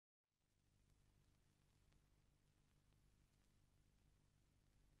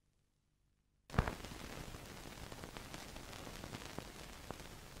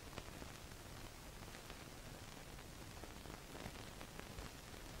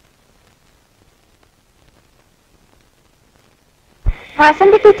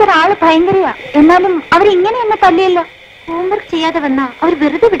Vasanthi teacher ആള് ഭയങ്കരയാ. എന്നാലും അവരിങ്ങനെ എന്നെ തല്ലിയല്ലോ. ഹോംവർക്ക് ചെയ്യാതെ വന്നാ അവർ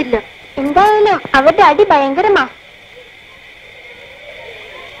വെറുതെ വിടില്ല. എന്തായാലും അവരുടെ അടി ഭയങ്കരമാ.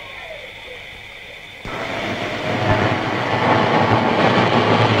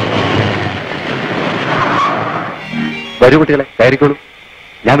 വരൂ കുട്ടികളെ, കയറിക്കോളൂ.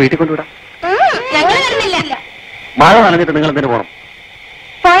 ഞാൻ വീട്ടിൽ കൊണ്ടുവിടാം. ഞങ്ങൾ വരുന്നില്ല. മഴ നനഞ്ഞിട്ട് നിങ്ങൾ എന്തിനു പോകണം?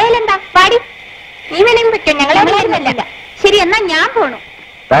 പോയാലെന്താ? പാടി നീ വേണമെങ്കിൽ പറ്റും. ഞങ്ങൾ വരുന്നില്ല. ശരി, എന്നാ ഞാൻ പോണു.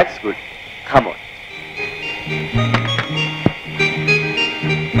 That's good. Come on.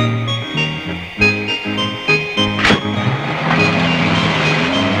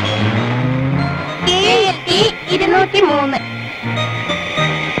 KLT 203.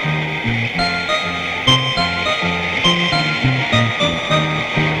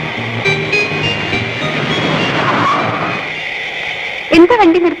 എന്താ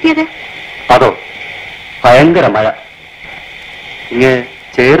വണ്ടി നിർത്തിയത്? അതോ, ഭയങ്കര മഴ. ഇങ്ങനെ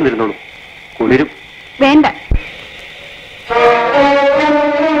ചേർന്നിരുന്നോളൂ, കുളിരും. വേണ്ട.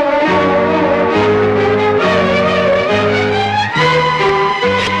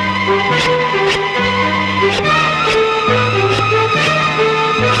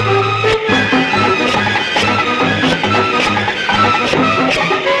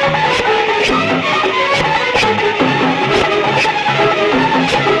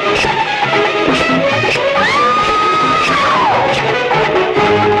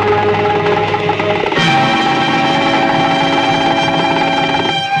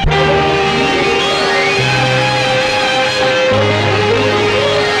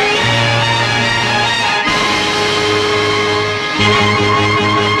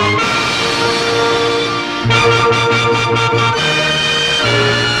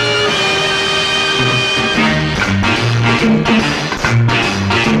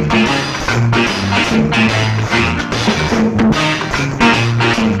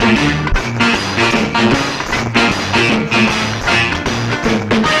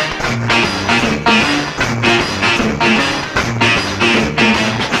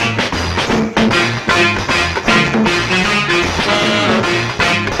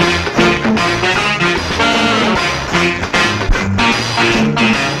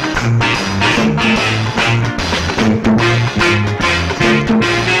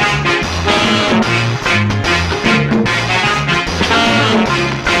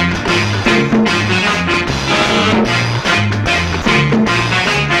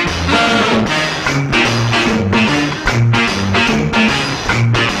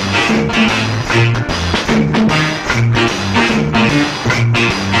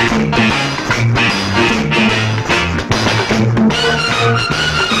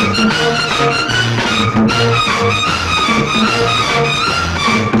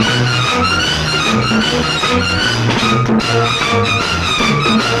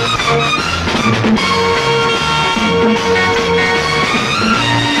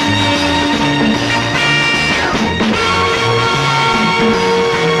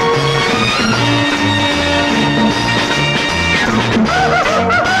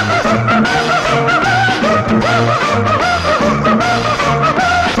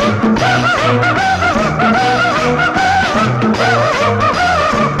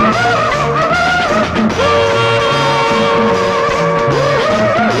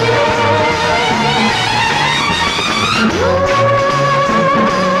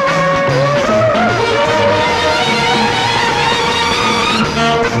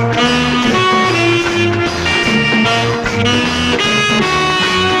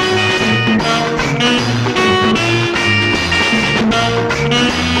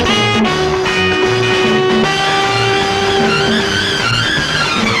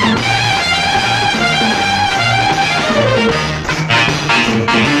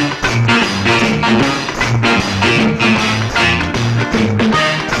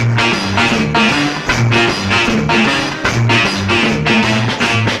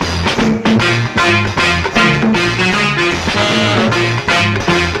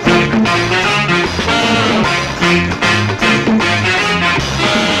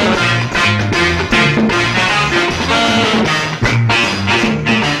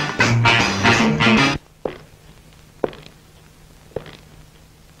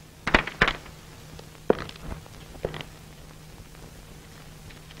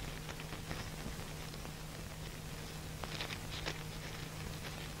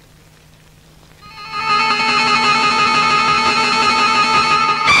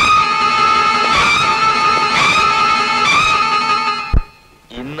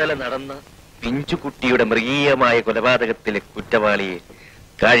 നടന്ന പിഞ്ചുകുട്ടിയുടെ മൃഗീയമായ കൊലപാതകത്തിലെ കുറ്റവാളിയെ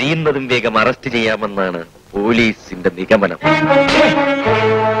കഴിയുന്നതും വേഗം അറസ്റ്റ് ചെയ്യാമെന്നാണ് പോലീസിന്റെ നിഗമനം.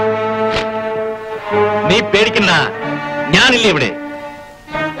 നീ പേടിക്കണ്ട, ഞാനില്ലേ ഇവിടെ.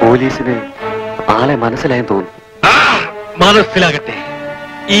 പോലീസിന് ആളെ മനസ്സിലായെന്ന് തോന്നുന്നു. മനസ്സിലാകട്ടെ,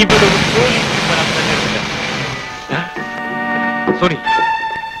 ഇവിടെ സോണി,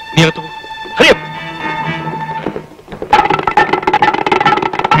 നീ അകത്തു പോ. അറിയാം.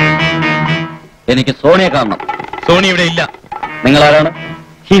 എനിക്ക് സോണിയെ കാണണം. സോണി ഇവിടെ ഇല്ല. നിങ്ങൾ ആരാണ്?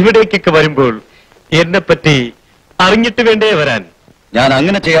 ഇവിടേക്കൊക്കെ വരുമ്പോൾ എന്നെ പറ്റി അറിഞ്ഞിട്ട് വേണ്ടേ വരാൻ? ഞാൻ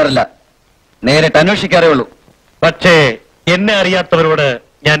അങ്ങനെ ചെയ്യാറില്ല, നേരിട്ട് അന്വേഷിക്കാറേ ഉള്ളൂ. പക്ഷേ എന്നെ അറിയാത്തവരോട്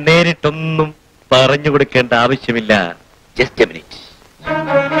ഞാൻ നേരിട്ടൊന്നും പറഞ്ഞു കൊടുക്കേണ്ട ആവശ്യമില്ല. Just A minute.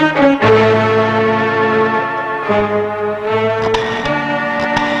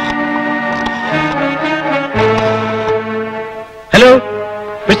 Hello,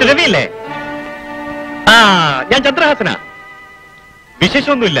 mister Ravi അല്ലേ? ആ, ഞാൻ ചന്ദ്രഹാസനാ.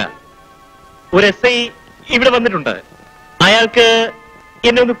 വിശേഷമൊന്നുമില്ല. ഒരു SI ഇവിടെ വന്നിട്ടുണ്ട്. അയാൾക്ക്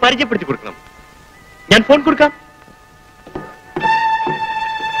എന്നെ ഒന്ന് പരിചയപ്പെടുത്തി കൊടുക്കണം. ഞാൻ ഫോൺ കൊടുക്കാം.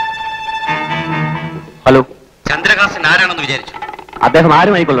 ഹലോ, ചന്ദ്രഹാസൻ ആരാണെന്ന് വിചാരിച്ചു? അദ്ദേഹം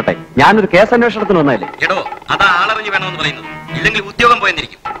ആരും ആയിക്കൊള്ളട്ടെ, ഞാനൊരു കേസ് അന്വേഷണത്തിന് വന്നതല്ലേ. എടോ, അതാ ആളറിഞ്ഞു വേണമെന്ന് പറയുന്നത്. ഇല്ലെങ്കിൽ ഉദ്യോഗം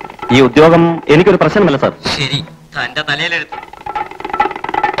പോയെന്നിരിക്കും. ഈ ഉദ്യോഗം എനിക്കൊരു പ്രശ്നമല്ല സാർ. ശരി, തന്റെ തലയിലെടുത്തു.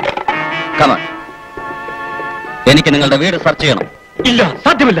 കമാൺ, എനിക്ക് നിങ്ങളുടെ വീട് സെർച്ച് ചെയ്യണം. ഇല്ല,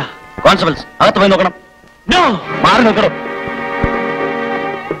 സാധ്യമല്ല. കോൺസ്റ്റബിൾസ്, അകത്ത് പോയി നോക്കണം. നോ, മാറി നോക്കണം.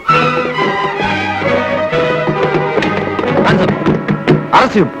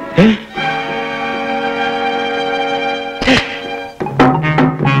 അറസ്റ്റ് ചെയ്യും.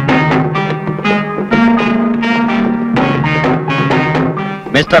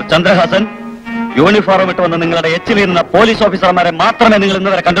 മിസ്റ്റർ ചന്ദ്രഹാസൻ, യൂണിഫോം ഇട്ട് വന്ന് നിങ്ങളുടെ എച്ചിലിരുന്ന പോലീസ് ഓഫീസർമാരെ മാത്രമേ നിങ്ങൾ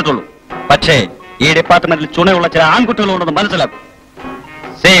ഇന്ന് വരെ കണ്ടിട്ടുള്ളൂ. പക്ഷേ ഈ ഡിപ്പാർട്ട്മെന്റിൽ ചുണയുള്ള ചില ആൺകുട്ടികളുണ്ടെന്ന് മനസ്സിലാക്കും.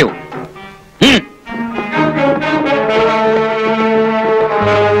 Save.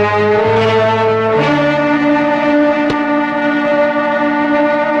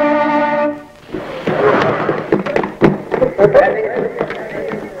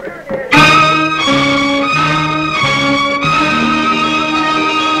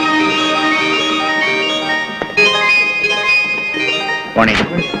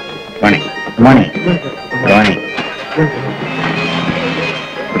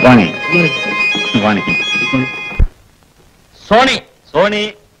 Sony, Sony,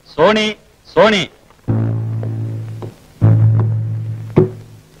 Sony, Sony.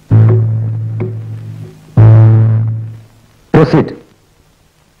 Proceed.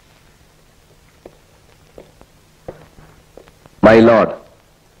 My Lord,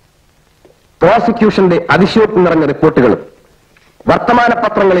 പ്രോസിക്യൂഷന്റെ അതിശയോക്തി നിറഞ്ഞ റിപ്പോർട്ടുകളും വർത്തമാന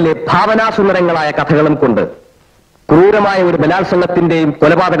പത്രങ്ങളിലെ ഭാവനാസുന്ദരങ്ങളായ കഥകളും കൊണ്ട് ക്രൂരമായ ഒരു ബലാത്സംഗത്തിന്റെയും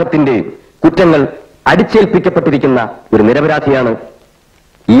കൊലപാതകത്തിന്റെയും കുറ്റങ്ങൾ അടിച്ചേൽപ്പിക്കപ്പെട്ടിരിക്കുന്ന ഒരു നിരപരാധിയാണ്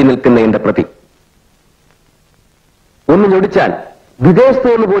ഈ നിൽക്കുന്ന എന്റെ പ്രതി. ഒന്ന് ഞൊടിച്ചാൽ വിദേശത്ത്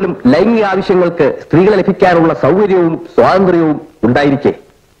നിന്ന് പോലും ലൈംഗിക ആവശ്യങ്ങൾക്ക് സ്ത്രീകളെ ലഭിക്കാനുള്ള സൗകര്യവും സ്വാതന്ത്ര്യവും ഉണ്ടായിരിക്കെ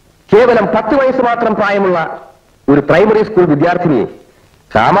കേവലം 10 വയസ്സ് മാത്രം പ്രായമുള്ള ഒരു പ്രൈമറി സ്കൂൾ വിദ്യാർത്ഥിനിയെ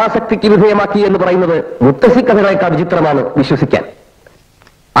കാമാസക്തിക്ക് വിധേയമാക്കി എന്ന് പറയുന്നത് മുത്തശ്ശി കഥകളേക്കാൾ വിചിത്രമാണ് വിശ്വസിക്കാൻ.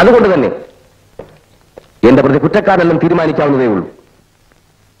 അതുകൊണ്ട് തന്നെ എന്റെ പ്രതി കുറ്റക്കാരെല്ലാം തീരുമാനിക്കാവുന്നതേ ഉള്ളൂ.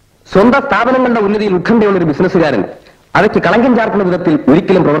 സ്വന്തം സ്ഥാപനങ്ങളുടെ ഉന്നതിയിൽ ഉത്കണ്ഠയുള്ള ഒരു ബിസിനസ്സുകാരൻ അവയ്ക്ക് കളങ്കം ചാർക്കുന്ന വിധത്തിൽ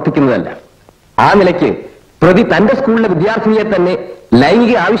ഒരിക്കലും പ്രവർത്തിക്കുന്നതല്ല. ആ നിലയ്ക്ക് പ്രതി തന്റെ സ്കൂളിലെ വിദ്യാർത്ഥിനിയെ തന്നെ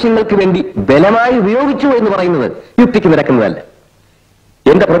ലൈംഗിക ആവശ്യങ്ങൾക്ക് വേണ്ടി ബലമായി ഉപയോഗിച്ചു എന്ന് പറയുന്നത് യുക്തിക്ക് നിരക്കുന്നതല്ല.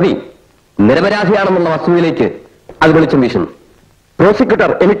 എന്റെ പ്രതി നിരപരാധിയാണെന്നുള്ള വസ്തുതയിലേക്ക് അത് വെളിച്ചം വീശുന്നു.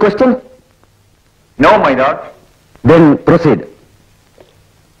 Prosecutor, any question? Know my Lord. Then proceed.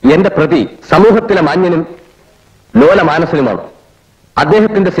 എന്റെ പ്രതി സമൂഹത്തിലെ മാന്യനും ലോലമാനസനുമാണ്.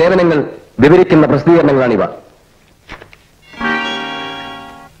 അദ്ദേഹത്തിന്റെ സേവനങ്ങൾ വിവരിക്കുന്ന പ്രസിദ്ധീകരണങ്ങളാണിവ.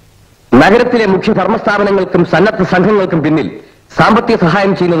 നഗരത്തിലെ മുഖ്യ ധർമ്മസ്ഥാപനങ്ങൾക്കും സന്നദ്ധ സംഘങ്ങൾക്കും പിന്നിൽ സാമ്പത്തിക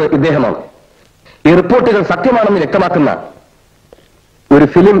സഹായം ചെയ്യുന്നത് ഇദ്ദേഹമാണ്. ഈ റിപ്പോർട്ടുകൾ സത്യമാണെന്ന് വ്യക്തമാക്കുന്ന ഒരു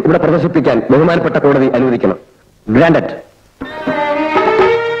ഫിലിം ഇവിടെ പ്രദർശിപ്പിക്കാൻ ബഹുമാനപ്പെട്ട കോടതി അനുവദിക്കണം. ഗ്രാൻഡഡ്.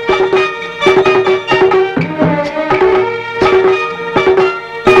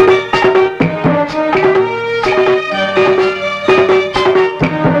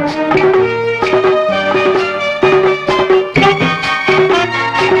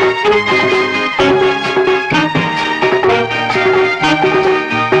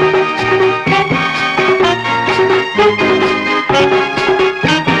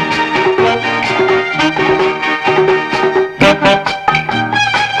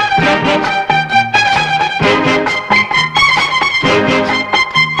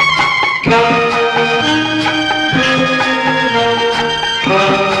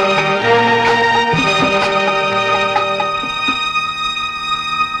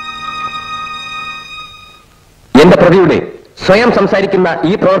 സ്വയം സംസാരിക്കുന്ന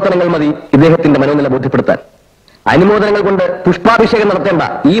ഈ പ്രവർത്തനങ്ങൾ മതി ഇദ്ദേഹത്തിന്റെ മനോനില ബോധ്യപ്പെടുത്താൻ. അനുമോദനങ്ങൾ കൊണ്ട് പുഷ്പാഭിഷേകം നടത്തേണ്ട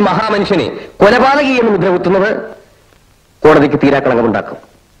ഈ മഹാമനുഷ്യനെ കൊലപാതകി എന്ന് മുദ്രകുത്തുന്നത് കോടതിക്ക് തീരാക്കളങ്കമുണ്ടാക്കും.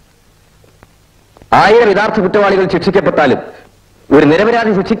 1000 യഥാർത്ഥ കുറ്റവാളികൾ ശിക്ഷിക്കപ്പെട്ടാലും ഒരു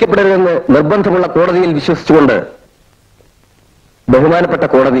നിരപരാധി ശിക്ഷിക്കപ്പെടരുതെന്ന് നിർബന്ധമുള്ള കോടതിയിൽ വിശ്വസിച്ചുകൊണ്ട് ബഹുമാനപ്പെട്ട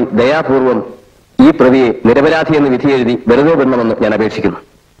കോടതി ദയാപൂർവം ഈ പ്രതിയെ നിരപരാധി എന്ന് വിധിയെഴുതി വെറുതെ വിടണമെന്ന് ഞാൻ അപേക്ഷിക്കുന്നു.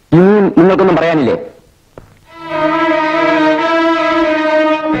 ഇനിയും നിങ്ങൾക്കൊന്നും പറയാനില്ലേ?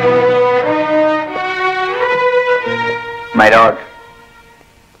 മൈലോഡ്,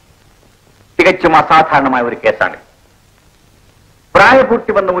 തികച്ചും അസാധാരണമായ ഒരു കേസാണ്.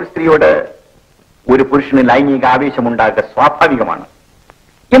 പ്രായപൂർത്തി വന്ന ഒരു സ്ത്രീയോട് ഒരു പുരുഷന് ലൈംഗിക ആവേശമുണ്ടാകുക സ്വാഭാവികമാണ്.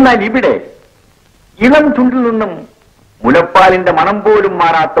 എന്നാൽ ഇവിടെ ഇളം ചുണ്ടിൽ നിന്നും മുലപ്പാലിന്റെ മണം പോലും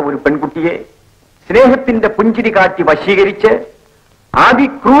മാറാത്ത ഒരു പെൺകുട്ടിയെ സ്നേഹത്തിന്റെ പുഞ്ചിരി കാട്ടി വശീകരിച്ച്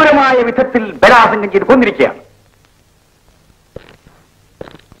അതിക്രൂരമായ വിധത്തിൽ ബലാത്സംഗം ചെയ്ത് കൊന്നിരിക്കുകയാണ്.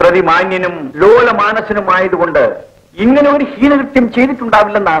 പ്രതിമാന്യനും ലോലമാനസനുമായതുകൊണ്ട് ഇങ്ങനെ ഒരു ഹീനകൃത്യം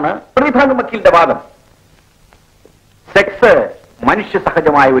ചെയ്തിട്ടുണ്ടാവില്ലെന്നാണ് പ്രതിഭാഗം വക്കീലിന്റെ വാദം. സെക്സ് മനുഷ്യ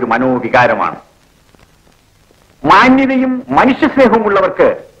സഹജമായ ഒരു മനോവികാരമാണ്. മാന്യതയും മനുഷ്യസ്നേഹവും ഉള്ളവർക്ക്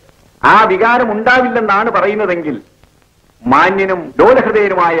ആ വികാരം ഉണ്ടാവില്ലെന്നാണ് പറയുന്നതെങ്കിൽ മാന്യനും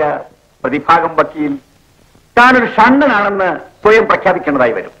ലോലഹൃദയനുമായ പ്രതിഭാഗം വക്കീൽ താനൊരു ഷണ്ണനാണെന്ന് സ്വയം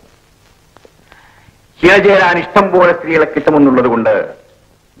പ്രഖ്യാപിക്കേണ്ടതായി വരും. ഇഴചേരാൻ ഇഷ്ടം പോലെ സ്ത്രീകളെ കിട്ടുമെന്നുള്ളത് കൊണ്ട്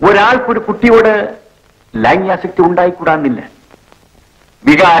ഒരാൾക്കൊരു കുട്ടിയോട് ലൈംഗികാസക്തി ഉണ്ടായിക്കൂടാന്നില്ല.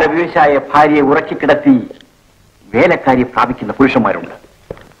 വികാര വിവശായ ഭാര്യയെ ഉറക്കിക്കിടത്തി വേലക്കാരിയെ പ്രാപിക്കുന്ന പുരുഷന്മാരുണ്ട്.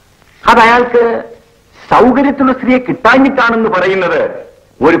 അത് അയാൾക്ക് സൗകര്യത്തിലുള്ള സ്ത്രീയെ കിട്ടാഞ്ഞിട്ടാണെന്ന് പറയുന്നത്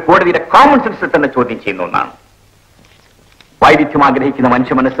ഒരു കോടതിയുടെ കോമൺ സെൻസിൽ തന്നെ ചോദ്യം ചെയ്യുന്ന ഒന്നാണ്. വൈവിധ്യം ആഗ്രഹിക്കുന്ന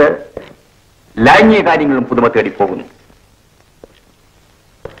മനുഷ്യ മനസ്സ് ലൈംഗിക കാര്യങ്ങളും പുതുമ തേടി പോകുന്നു.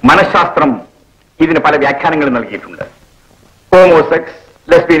 മനഃശാസ്ത്രം ഇതിന് പല വ്യാഖ്യാനങ്ങളും നൽകിയിട്ടുണ്ട്. ഹോമോസെക്സ്,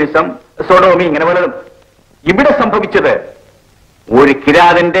 ലെസ്ബിയനിസം, സോഡോമി, ഇങ്ങനെ പലതും. ഇവിടെ സംഭവിച്ചത് ഒരു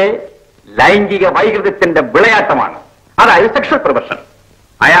കിരാതന്റെ ലൈംഗിക വൈകൃതത്തിന്റെ വിളയാട്ടമാണ്. അതായത് സെക്ഷൽ പ്രൊവർഷൻ.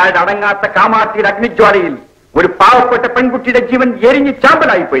 അയാളുടെ അടങ്ങാത്ത കാമാർത്തിയുടെ അഗ്നിജ്വാലയിൽ ഒരു പാവപ്പെട്ട പെൺകുട്ടിയുടെ ജീവൻ എരിഞ്ഞ്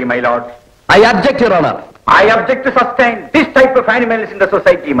ചാമ്പലായിപ്പോയി. My Lord, I object your honour. I object to sustain this type of animals in the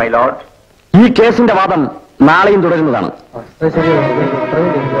society. My Lord, ഈ കേസിന്റെ വാദം നാളെയും തുടരുന്നതാണ്.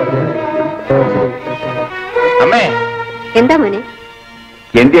 അമ്മേ. എന്താ മോനെ?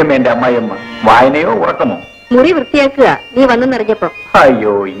 എന്തിയമ്മ എന്റെ അമ്മായിയമ്മ? വായനയോ ഉറക്കമോ? മുറി വൃത്തിയാക്കുക നീ വന്നെന്നറിഞ്ഞപ്പോ.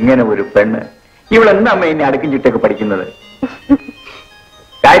 അയ്യോ, ഇങ്ങനെ ഒരു പെണ്ണ്. ഇവളെന്താ അമ്മ എന്നെ അടുക്കും ചിട്ടൊക്കെ പഠിക്കുന്നത്?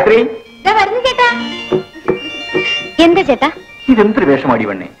 ഗായത്രി, എന്താ ചേട്ടാ? ഇതെന്തൊരു വേഷമാടി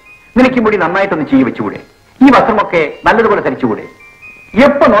പെണ്ണെ. നിനക്ക് മുടി നന്നായിട്ടൊന്ന് ചെയ്യ വെച്ചുകൂടെ? ഈ വസ്ത്രമൊക്കെ നല്ലതുപോലെ ധരിച്ചുകൂടെ?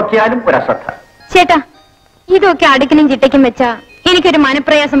 എപ്പോ നോക്കിയാലും ഒരു അശ്രദ്ധ. ചേട്ടാ, ഇതൊക്കെ അടുക്കിനും ചിട്ടയ്ക്കും വെച്ചാ എനിക്കൊരു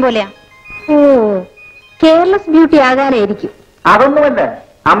മനപ്രയാസം പോലെയാ. ഓ, കെയർലെസ് ബ്യൂട്ടി ആകാനായിരിക്കും. അതൊന്നുമല്ല,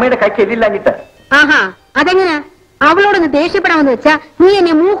 അമ്മയുടെ കൈക്ക് എല്ലില്ലാഞ്ഞിട്ട്. ആഹാ, അതെങ്ങനാ? അവളോടൊന്ന് ദേഷ്യപ്പെടാമെന്ന് വെച്ചാ നീ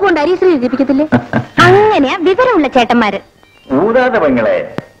എന്നെ മൂക്കൊണ്ട് അരീശ്രീ എഴുതിപ്പിക്കത്തില്ലേ? അങ്ങനെയാ വിവരമുള്ള ചേട്ടന്മാര്. ഊതാതെ പെങ്ങളെ,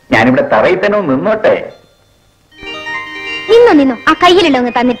 ഞാനിവിടെ തറയിൽ തന്നെ ഒന്ന് നിന്നോട്ടെ. നിന്നോ, ആ കയ്യിലുള്ള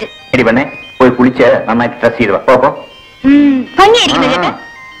ഒന്ന് തന്നിട്ട്. എടി പെണ്ണെ, പോയി കുളിച്ച് നന്നായിട്ട് ഡ്രസ് ചെയ്ത് വാ. ഭംഗിയായിരിക്കുന്നു ചേട്ടാ.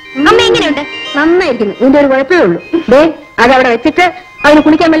 അമ്മ എങ്ങനെയുണ്ട്? നന്നായിരിക്കുന്നു. ഇതിന്റെ ഒരു കുഴപ്പമേ ഉള്ളൂ. അതവിടെ വെച്ചിട്ട് അതിന്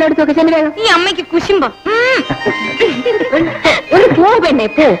കുളിക്കാൻ വെള്ളം എടുത്തൊക്കെ ചെന്ന് വേണം. ഈ അമ്മയ്ക്ക് കുശുമ്പോ. ഒരു പോ പെണ്ണെ,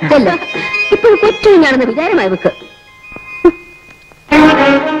 പോ ചെല്ല. ഇപ്പോൾ കൊച്ചുകുഞ്ഞാണെന്ന് വിചാരമായി വെക്ക്.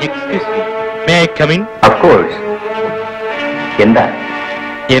 എന്താ?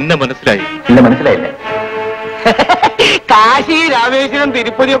 എന്നെ മനസ്സിലായി? ഇല്ല, മനസ്സിലായില്ല. കാശി, രാമേശ്വരം,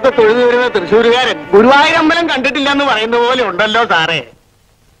 തിരുപ്പതി ഒക്കെ തൊഴുതു വരുന്ന തൃശ്ശൂരുകാരൻ ഗുരുവായൂരമ്പലം കണ്ടിട്ടില്ലെന്ന് പറയുന്ന പോലെ ഉണ്ടല്ലോ സാറേ.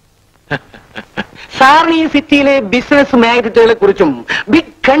 സാറിന് ഈ സിറ്റിയിലെ ബിസിനസ് മാഗ്നറ്റുകളെ കുറിച്ചും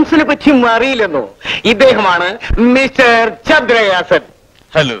ബിഗ് കൺസിനെ പറ്റിയും അറിയില്ലെന്നോ? ഇദ്ദേഹമാണ് മിസ്റ്റർ ചന്ദ്രയാസൻ.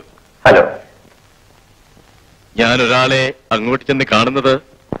 ഹലോ. ഹലോ. ഞാൻ ഒരാളെ അങ്ങോട്ട് ചെന്ന് കാണുന്നത്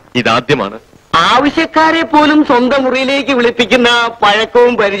ഇതാദ്യമാണ്. ആവശ്യക്കാരെ പോലും സ്വന്തം മുറിയിലേക്ക് വിളിപ്പിക്കുന്ന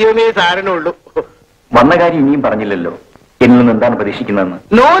പഴക്കവും പരിചയമേ സാറിനുള്ളൂ. വന്ന കാര്യം ഇനിയും പറഞ്ഞില്ലല്ലോ. എന്നിൽ നിന്ന് എന്താണ് പ്രതീക്ഷിക്കുന്നതെന്ന്?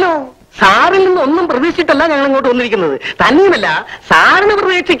 നോനോ, സാറിൽ നിന്ന് ഒന്നും പ്രതീക്ഷിച്ചിട്ടല്ല ഞങ്ങൾ ഇങ്ങോട്ട് വന്നിരിക്കുന്നത്. തന്നെയുമല്ല, സാറിന്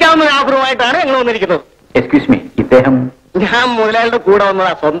പ്രതീക്ഷിക്കാവുന്ന ഒരു ആഗ്രഹമായിട്ടാണ് ഞങ്ങൾ വന്നിരിക്കുന്നത്. എക്സ്ക്യൂസ് മീ, ഇദ്ദേഹം? ഞാൻ മുതലാളിയുടെ കൂടെ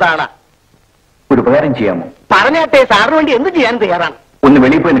വന്നതാ, സ്വന്താണ്. ഒരു ഉപകാരം ചെയ്യാമോ? പറഞ്ഞാട്ടെ, സാറിന് വേണ്ടി എന്ത് ചെയ്യാൻ തയ്യാറാണ്. ഒന്ന്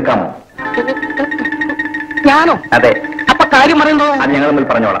വെളിയിൽ പോയി നിൽക്കാമോ? ഞാനോ? അതെ. അപ്പൊ കാര്യം പറയുന്നോ? അത് ഞങ്ങൾ തമ്മിൽ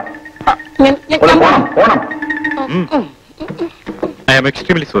പറഞ്ഞോളാം. പോണം. I am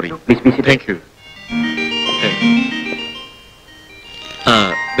extremely sorry. Thank you.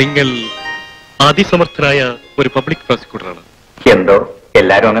 നിങ്ങൾ അതിസമർത്ഥനായ ഒരു പബ്ലിക് പ്രോസിക്യൂട്ടറാണ്. എന്തോ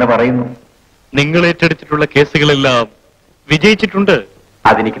എല്ലാരും അങ്ങനെ പറയുന്നു. നിങ്ങൾ ഏറ്റെടുത്തിട്ടുള്ള കേസുകളെല്ലാം വിജയിച്ചിട്ടുണ്ട്.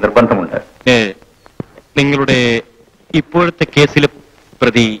 അതെനിക്ക് നിർബന്ധമുണ്ട്. നിങ്ങളുടെ ഇപ്പോഴത്തെ കേസിലെ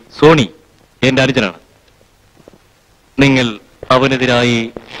പ്രതി സോണി എന്റെ അനുജനാണ്. നിങ്ങൾ അവനെതിരായി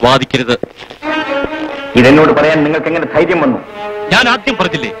വാദിക്കരുത്. ഇതെന്നോട് പറയാൻ നിങ്ങൾക്ക് എങ്ങനെ ധൈര്യം വന്നു? ഞാൻ ആദ്യം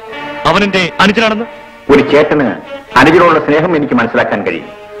പറഞ്ഞില്ലേ അവനെന്റെ അനുജനാണെന്ന്. ഒരു ചേട്ടന് അനുജനോടുള്ള സ്നേഹം എനിക്ക് മനസ്സിലാക്കാൻ കഴിയും.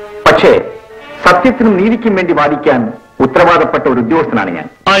 പക്ഷേ സത്യത്തിനും നീതിക്കും വേണ്ടി വാദിക്കാൻ ഉത്തരവാദപ്പെട്ട ഒരു ഉദ്യോഗസ്ഥനാണ് ഞാൻ.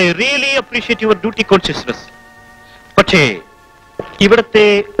 I really appreciate your duty consciousness. പക്ഷേ ഇവിടത്തെ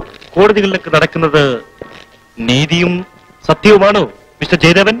കോടതികളിലേക്ക് നടക്കുന്നത് നീതിയും സത്യവുമാണോ മിസ്റ്റർ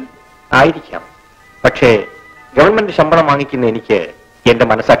ജയദേവൻ? ആയിരിക്കാം. പക്ഷേ ഗവൺമെന്റ് ശമ്പളം വാങ്ങിക്കുന്ന എനിക്ക് എന്റെ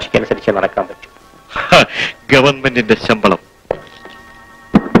മനസാക്ഷിക്ക് അനുസരിച്ച് നടക്കാൻ പറ്റും. ഗവൺമെന്റിന്റെ ശമ്പളം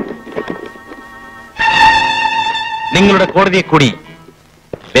നിങ്ങളുടെ കോടതിയെ കൂടി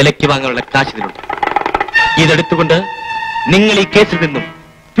വിലയ്ക്ക് വാങ്ങാനുള്ള കാശ് ഇതിലുണ്ട്. ഇതെടുത്തുകൊണ്ട് നിങ്ങൾ ഈ കേസിൽ നിന്നും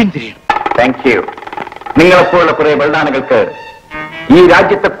പിന്തിരിയണം. Thank you. നിങ്ങളെപ്പോലുള്ള കുറെ ബൽഡാനകൾക്ക് ഈ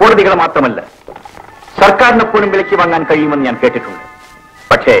രാജ്യത്തെ കോടതികൾ മാത്രമല്ല സർക്കാരിനെ പോലും വിലയ്ക്ക് വാങ്ങാൻ കഴിയുമെന്ന് ഞാൻ കേട്ടിട്ടുണ്ട്.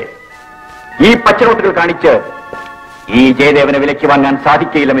 പക്ഷേ ഈ പച്ചനോട്ടുകൾ കാണിച്ച് ഈ ജയദേവനെ വിലയ്ക്ക് വാങ്ങാൻ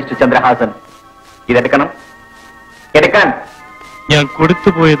സാധിക്കുകയില്ല മിസ്റ്റർ ചന്ദ്രഹാസൻ. ഇതെടുക്കണം. എടുക്കാൻ ഞാൻ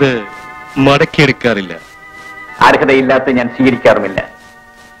കൊടുത്തുപോയത് മടക്കിയെടുക്കാറില്ല. അർഹതയില്ലാത്ത ഞാൻ സ്വീകരിക്കാറുമില്ല.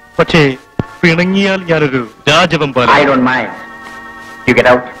 പക്ഷേ പിണങ്ങിയാൽ ഞാനൊരു രാജവെമ്പാല. I don't mind. You get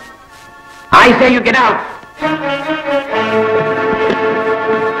out. I say you get out.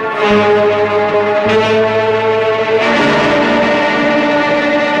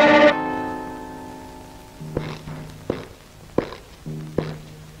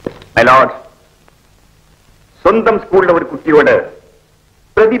 My lord, സ്വന്തം സ്കൂളിലെ ഒരു കുട്ടിയോട്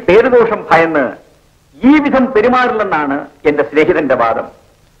പ്രതി പേരുദോഷം ഭയന്ന് ഈ വിധം പെരുമാറില്ലെന്നാണ് എന്റെ സ്നേഹിതന്റെ വാദം.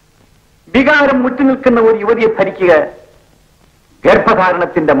 വികാരം മുറ്റുനിൽക്കുന്ന ഒരു യുവതിയെ ഭരിക്കുക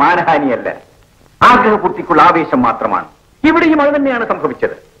ഗർഭധാരണത്തിന്റെ മാനഹാനിയല്ല, ആഗ്രഹപൂർത്തിക്കുള്ള ആവേശം മാത്രമാണ്. ഇവിടെയും അത് തന്നെയാണ്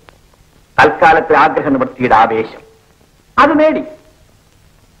സംഭവിച്ചത്. തൽക്കാലത്തെ ആഗ്രഹ നിവൃത്തിയുടെ ആവേശം അത് നേടി.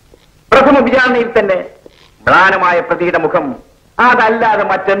 പ്രഥമ വിചാരണയിൽ തന്നെ മ്ലാനമായ പ്രതിയുടെ മുഖം അതല്ലാതെ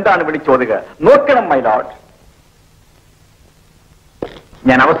മറ്റെന്താണ് വിളിച്ചോതുക? നോക്കണം മൈ ലോർഡ്.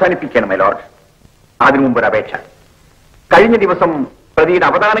 ഞാൻ അവസാനിപ്പിക്കണം മൈ ലോർഡ്. അതിനു മുമ്പ് ഒരു അപേക്ഷ. കഴിഞ്ഞ ദിവസം പ്രതിയുടെ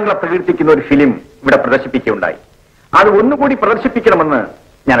അവതാരങ്ങളെ പ്രകീർത്തിക്കുന്ന ഒരു ഫിലിം ഇവിടെ പ്രദർശിപ്പിക്കുകയുണ്ടായി. അത് ഒന്നുകൂടി പ്രദർശിപ്പിക്കണമെന്ന്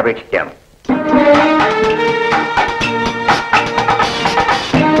ഞാൻ അപേക്ഷിക്കുകയാണ്.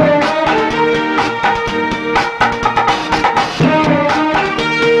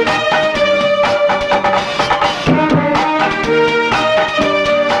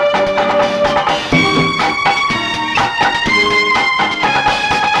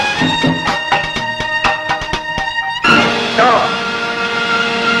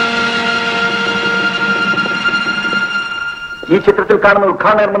 ഈ ചിത്രത്തിൽ കാണുന്ന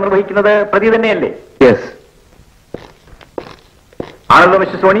ഉദ്ഘാടനം നിർവഹിക്കുന്നത് പ്രതി തന്നെയല്ലേ? യെസ്. ആണല്ലോ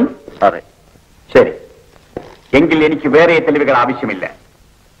മിസ്റ്റർ സോണി? അതെ. ശരി, എങ്കിൽ എനിക്ക് വേറെ തെളിവുകൾ ആവശ്യമില്ല.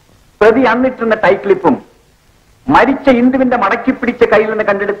 പ്രതി അന്നിട്ടുന്ന ടൈക്ലിപ്പും മരിച്ച ഹിന്ദുവിന്റെ മടക്കി പിടിച്ച കയ്യിൽ നിന്ന്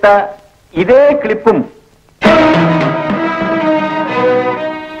കണ്ടെടുത്ത ഇതേ ക്ലിപ്പും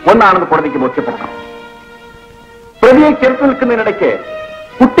ഒന്നാണെന്ന് കോടതിക്ക് ബോധ്യപ്പെടണം. പ്രതിയെ ചേർത്ത് നിൽക്കുന്നതിനിടയ്ക്ക്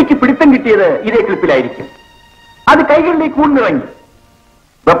കുട്ടിക്ക് പിടിത്തം കിട്ടിയത് ഇതേ ക്ലിപ്പിലായിരിക്കും. അത് കൈകളിലേക്ക് ഊന്നിറങ്ങി.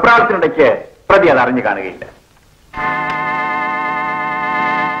 വെപ്രാളത്തിനിടയ്ക്ക് പ്രതി അത് അറിഞ്ഞു കാണുകയില്ല.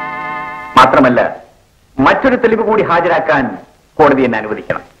 മാത്രമല്ല മറ്റൊരു തെളിവ് കൂടി ഹാജരാക്കാൻ കോടതി എന്നെ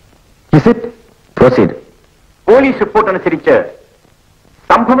അനുവദിക്കണം. പോലീസ് റിപ്പോർട്ട് അനുസരിച്ച്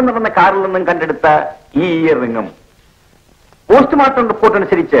സംഭവം നടന്ന കാറിൽ നിന്നും കണ്ടെടുത്ത ഈ ഇയർ റിങ്ങും പോസ്റ്റ്മോർട്ടം റിപ്പോർട്ട്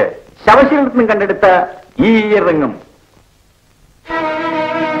അനുസരിച്ച് ശവശരീരത്തിൽ നിന്നും കണ്ടെടുത്ത ഈ ഇയർ റിങ്ങും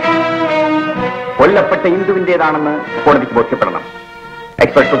കൊല്ലപ്പെട്ട ഹിന്ദുവിന്റേതാണെന്ന് കോടതിക്ക് ബോധ്യപ്പെടണം.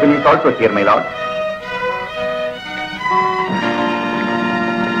 Expert opinion also here my Lord.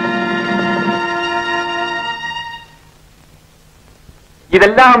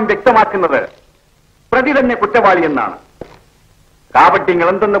 ഇതെല്ലാം വ്യക്തമാക്കുന്നത് പ്രതി തന്നെ കുറ്റവാളി എന്നാണ്. കാപട്യങ്ങൾ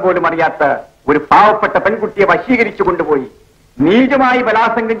എന്തെന്ന് പോലും അറിയാത്ത ഒരു പാവപ്പെട്ട പെൺകുട്ടിയെ വശീകരിച്ചു കൊണ്ടുപോയി നീചമായി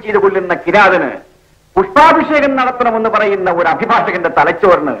ബലാത്സംഗം ചെയ്തു കൊല്ലുന്ന കിരാതന് പുഷ്പാഭിഷേകം നടത്തണമെന്ന് പറയുന്ന ഒരു അഭിഭാഷകന്റെ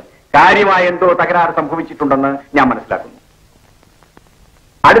തലച്ചോറിന് കാര്യമായ എന്തോ തകരാറ് സംഭവിച്ചിട്ടുണ്ടെന്ന് ഞാൻ മനസ്സിലാക്കുന്നു.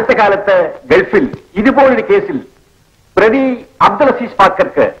 അടുത്ത കാലത്ത് ഗൾഫിൽ ഇതുപോലൊരു കേസിൽ പ്രതി അബ്ദുൽ അസീസ്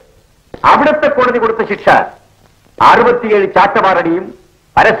ഫാക്കർക്ക് അവിടുത്തെ കോടതി കൊടുത്ത ശിക്ഷ 67 ചാട്ടവാറടിയും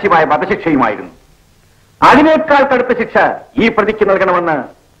പരസ്യമായ വധശിക്ഷയുമായിരുന്നു. അതിനേക്കാൾ കടുത്ത ശിക്ഷ ഈ പ്രതിക്ക് നൽകണമെന്ന്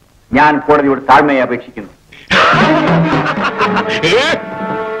ഞാൻ കോടതിയോട് താഴ്മയെ അപേക്ഷിക്കുന്നു.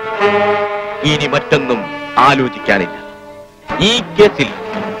 ഇനി മറ്റൊന്നും ആലോചിക്കാനില്ല. ഈ കേസിൽ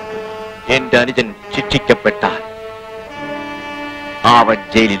എന്റെ അനുജൻ ശിക്ഷിക്കപ്പെട്ടാൽ അവൻ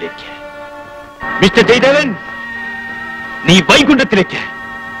ജയിലിലേക്ക്. മിസ്റ്റർ ജയദേവൻ, നീ വൈകുണ്ഠത്തിലേക്ക്.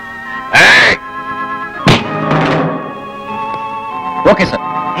 Okay sir.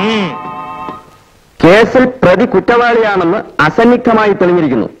 കേസിൽ പ്രതി കുറ്റവാളിയാണെന്ന് അസന്നിഗ്ധമായി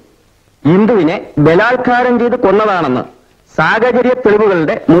തെളിഞ്ഞിരിക്കുന്നു. ഇന്ദുവിനെ ബലാത്കാരം ചെയ്ത് കൊന്നതാണെന്ന് സാഹചര്യ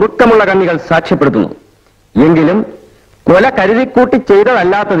തെളിവുകളുടെ മുറുക്കമുള്ള കണ്ണികൾ സാക്ഷ്യപ്പെടുത്തുന്നു. എങ്കിലും കൊല കരുതിക്കൂട്ടി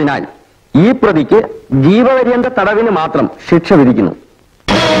ചെയ്തതല്ലാത്തതിനാൽ ഈ പ്രതിക്ക് ജീവപര്യന്ത തടവിന് മാത്രം ശിക്ഷ വിധിക്കുന്നു.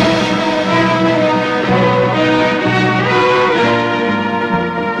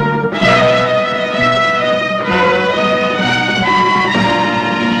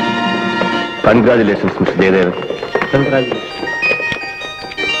 Congratulations mister Jayadevan.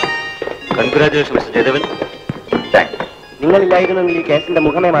 Congratulation mister Jayadevan. നിങ്ങളില്ലായിരുന്നെങ്കിൽ ഈ കേസിന്റെ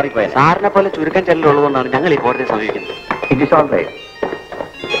മുഖമേ മാറിപ്പോയത്. സാറിനെ പോലെ ചുരുക്കം ചെല്ലുള്ളതുകൊണ്ടാണ് ഞങ്ങൾ ഈ കോടതിയെ സമീപിക്കുന്നത്. It is all right.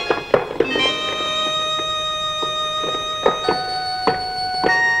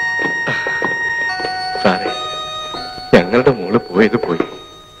 സാറേ, ഞങ്ങളുടെ മോള് പോയത് പോയി.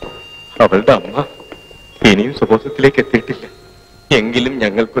 അവളുടെ അമ്മ ഇനിയും സ്വബോധത്തിലേക്ക് എത്തിയിട്ടില്ല. എങ്കിലും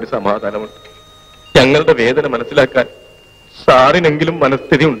ഞങ്ങൾക്കൊരു സമാധാനമുണ്ട്. ഞങ്ങളുടെ വേദന മനസ്സിലാക്കാൻ സാറിനെങ്കിലും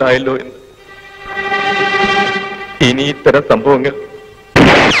മനസ്ഥിതി ഉണ്ടായല്ലോ എന്ന്. ഇനി ഇത്തരം സംഭവങ്ങൾ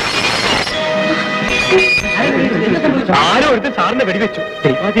ആരോ എടുത്ത് സാറിനെ വെടിവെച്ചു.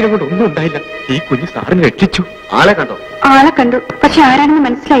 ദൈവാധീനം കൊണ്ട് ഒന്നും ഉണ്ടായില്ല. ഈ കുഞ്ഞ് സാറിനെ രക്ഷിച്ചു. ആളെ കണ്ടോ? ആളെ കണ്ടു, പക്ഷെ ആരാണെന്ന്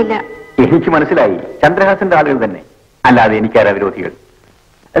മനസ്സിലായില്ല. എനിക്ക് മനസ്സിലായി, ചന്ദ്രഹാസന്റെ ആളുകൾ തന്നെ, അല്ലാതെ എനിക്കാരാ വിരോധികൾ.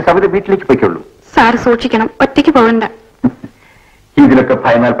 സവിത വീട്ടിലേക്ക് പൊയ്ക്കുള്ളൂ. സാർ സൂക്ഷിക്കണം, ഒറ്റയ്ക്ക് പോകണ്ട. ഇതിലൊക്കെ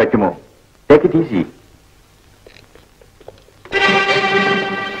ഭയന്നാൽ പറ്റുമോ? Take it easy.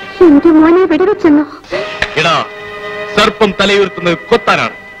 എന്റെ മോനെ വെടിവെച്ചെന്നോ? എടാ, സർപ്പം തലയുയർത്തുന്നത്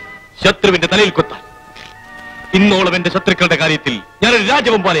കൊത്താനാണ്, ശത്രുവിന്റെ തലയിൽ കൊത്താൻ. ഇന്നോളം എന്റെ ശത്രുക്കളുടെ കാര്യത്തിൽ ഞാനൊരു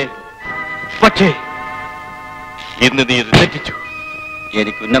രാജവം പോലെ. പക്ഷേ ഇന്ന് നീ ഇത് തെറ്റിച്ചു.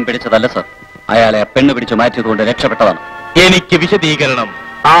 എനിക്ക് ഉന്നം പിടിച്ചതല്ല സർ, അയാളെ പെണ്ണ് പിടിച്ചു മാറ്റിയതുകൊണ്ട് രക്ഷപ്പെട്ടതാണ്. എനിക്ക് വിശദീകരണം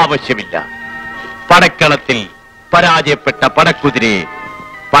ആവശ്യമില്ല. പടക്കളത്തിൽ പരാജയപ്പെട്ട പടക്കുതിരയെ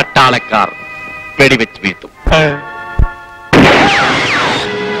പട്ടാളക്കാർ വെടിവെച്ച് വീഴ്ത്തും.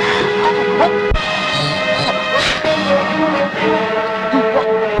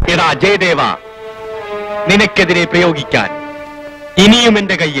 എടാ ജയദേവ, നിനക്കെതിരെ പ്രയോഗിക്കാൻ ഇനിയും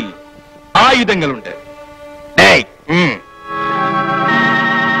എന്റെ കയ്യിൽ ആയുധങ്ങളുണ്ട്.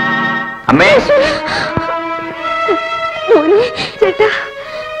 അമ്മേ, ചേട്ടാ,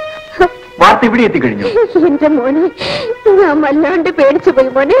 വാർത്ത ഇവിടെ എത്തിക്കഴിഞ്ഞു. എന്റെ മോനെ, ഞാൻ വല്ലാണ്ട് പേടിച്ചു പോയി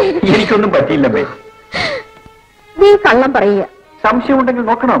മോനെ. എനിക്കൊന്നും പറ്റിയില്ലമ്മേ. നീ കള്ളം പറയുക. സംശയമുണ്ടെങ്കിൽ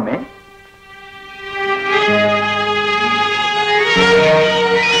നോക്കണോ അമ്മേ?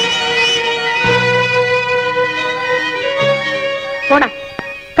 പോടാ,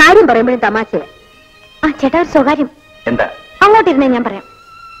 കാര്യം പറയുമ്പോഴും തമാശയാ. ആ ചേട്ടാ, ഒരു സ്വകാര്യം. എന്താ? അങ്ങോട്ടിരുന്നേ ഞാൻ പറയാം.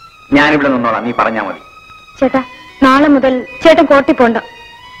 ഞാനിവിടെ നിന്നോളാം, നീ പറഞ്ഞാ മതി. ചേട്ടാ, നാളെ മുതൽ ചേട്ടൻ കോർട്ടിൽ പോണ്ട.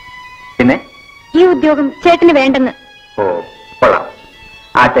 പിന്നെ ഈ ഉദ്യോഗം ചേട്ടന് വേണ്ടെന്ന്. ഓ, കൊള്ളാം.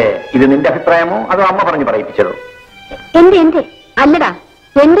 ആട്ടെ, ഇത് നിന്റെ അഭിപ്രായമോ അതോ അമ്മ പറഞ്ഞു പറയിപ്പിച്ചതോ? എന്റെ അല്ലടാ,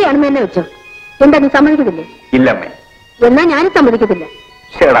 എന്റെ ആണെന്ന് തന്നെ വെച്ചോ. എന്താ, നീ സമ്മതിക്കത്തില്ലേ? ഇല്ലമ്മേ. എന്നാ ഞാനും സമ്മതിക്കത്തില്ല.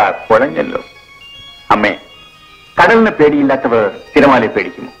 ചേടാ, കുഴഞ്ഞല്ലോ. അമ്മേ, കടലിനെ പേടിയില്ലാത്തവർ തിരമാലയെ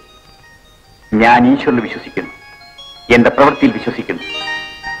പേടിക്കുമോ? ഞാൻ ഈശ്വരനിൽ വിശ്വസിക്കുന്നു, എന്റെ പ്രവൃത്തിയിൽ വിശ്വസിക്കുന്നു.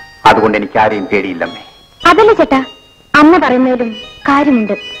 അതുകൊണ്ട് എനിക്ക് ആരെയും പേടിയില്ലമ്മേ. അതല്ല ചേട്ടാ, അമ്മ പറയുന്നതിലും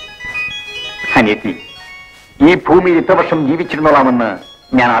കാര്യമുണ്ട്. അനിയത്തി, ഈ ഭൂമിയിൽ ഇത്ര വർഷം ജീവിച്ചിരുന്നോളാമെന്ന്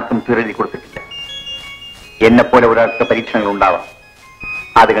ഞാൻ ആർക്കും തീരെഴുതി കൊടുത്തിട്ടില്ല. എന്നെപ്പോലെ ഒരാൾക്ക് പരീക്ഷണങ്ങൾ ഉണ്ടാവാം.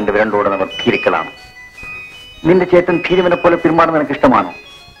 അത് കണ്ട് വിരണ്ടോടുന്നവർ ഭീരുക്കളാണ്. നിന്റെ ചേട്ടൻ ഭീരുവിനെ പോലെ പെരുമാറുന്ന നിനക്ക് ഇഷ്ടമാണോ?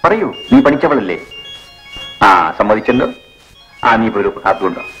 പറയൂ, നീ പഠിച്ചവളല്ലേ? ആ, സമ്മതിച്ചല്ലോ. ആ, നീ പോലും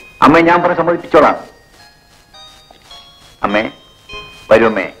അതുകൊണ്ടോ? അമ്മേ, ഞാൻ പറഞ്ഞ് സമ്മതിപ്പിച്ചോളാം. അമ്മേ, വരൂ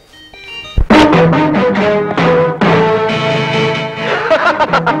അമ്മേ.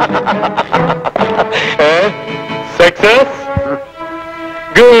 Success?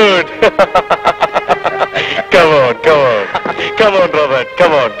 Good. Come on, come on. Come on, Robert.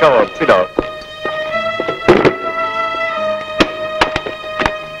 Come on, come on. Sit down.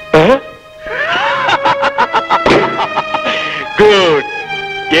 Good.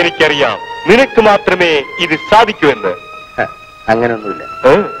 എനിക്കറിയാം, നിനക്ക് മാത്രമേ ഇത് സാധിക്കൂ എന്ന്. അങ്ങനെയൊന്നുമില്ല,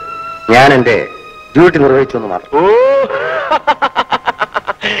 ഞാൻ എന്റെ ഡ്യൂട്ടി നിർവഹിച്ചു എന്ന് മാത്രം. ഓ,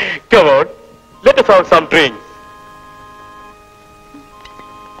 come on. Let us have some drinks.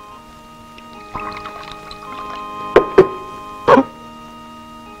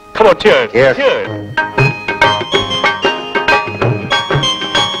 Come on, cheers. Yes. Cheers.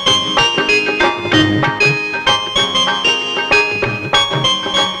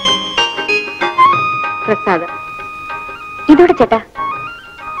 പ്രസാദം, ഇതോടെ ചേട്ടാ.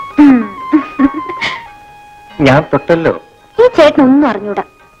 ഞാൻ തൊട്ടല്ലോ. ഈ ചേട്ടനൊന്നും അറിഞ്ഞൂടാ.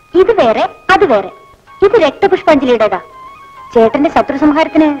 ഇത് വേറെ, അത് വേറെ. ഇത് രക്തപുഷ്പാഞ്ജലിയുടേതാ. ചേട്ടന്റെ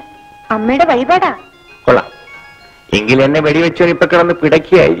ശത്രുസംഹാരത്തിന് അമ്മയുടെ വഴിപാടാ. കൊള്ളാം. എങ്കിൽ എന്നെ വെടിവെച്ചോ ഇപ്പൊ കിടന്ന്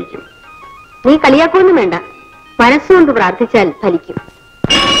പിടയ്ക്കായിരിക്കും. നീ കളിയാക്കൊന്നും വേണ്ട, മനസ്സുകൊണ്ട് പ്രാർത്ഥിച്ചാൽ ഫലിക്കും.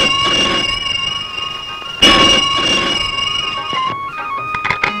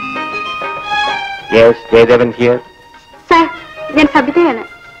 ജയദേവൻ ഹിയർ. സാർ, ഞാൻ സബിതയാണ്.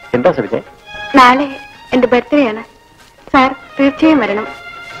 എന്താ സബിത? നാളെ എന്റെ ബർത്ത്ഡേ ആണ് സാർ, തീർച്ചയായും വരണം.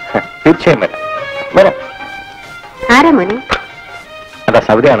 തീർച്ചയായും വരാം. ആരാ മോനെ? അതാ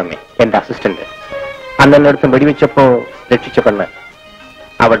സബിതയാണെന്നേ, എന്റെ അസിസ്റ്റന്റ്. അന്ന് എന്നോടത്ത് വെടിവെച്ചപ്പോ രക്ഷിച്ച പെണ്ണ്.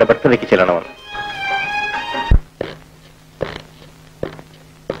 അവളുടെ ബർത്ത്ഡേക്ക് ചെല്ലണമെന്ന്.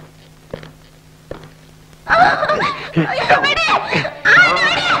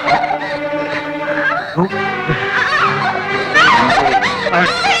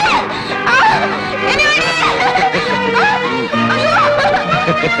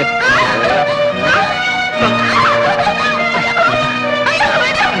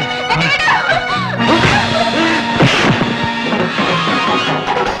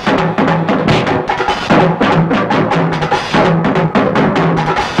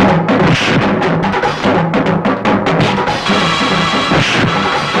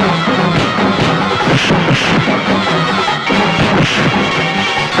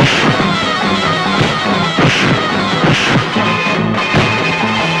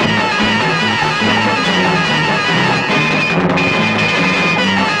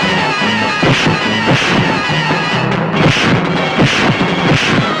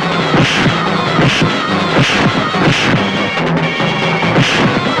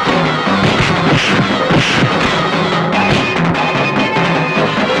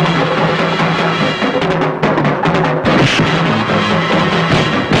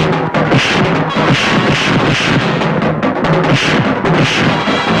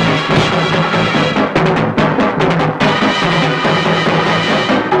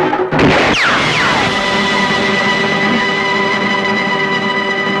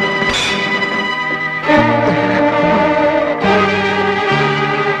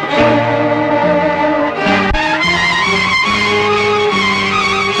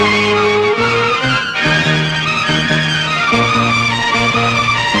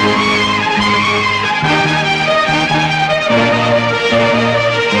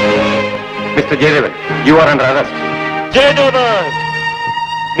 Jayadevan, you are under arrest. Jayadevan,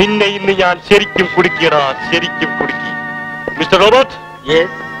 നിന്നെ ഇന്ന് ഞാൻ ശരിക്കും കുടുക്കിയടാ, ശരിക്കും കുടുക്കി. മിസ്റ്റർ റോബർട്ട്,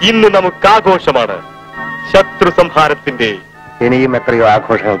 ഇന്ന് നമുക്ക് ആഘോഷമാണ്, ശത്രു സംഹാരത്തിന്റെ. ഇനിയും എത്രയോ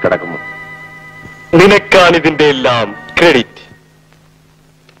ആഘോഷങ്ങൾ കിടക്കുന്നു. നിനക്കാണ് ഇതിന്റെ എല്ലാം ക്രെഡിറ്റ്.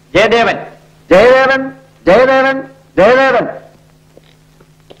 ജയദേവൻ, ജയദേവൻ, ജയദേവൻ, ജയദേവൻ.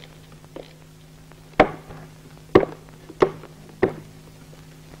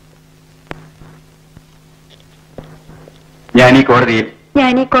 ഞാൻ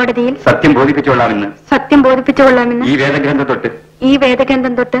ഈ കോടതിയിൽ സത്യം ബോധിപ്പിച്ചുകൊള്ളാമെന്ന് ഈ വേദഗ്രന്ഥം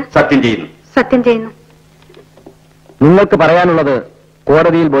തൊട്ട് സത്യം ചെയ്യുന്നു. നിങ്ങൾക്ക് പറയാനുള്ളത്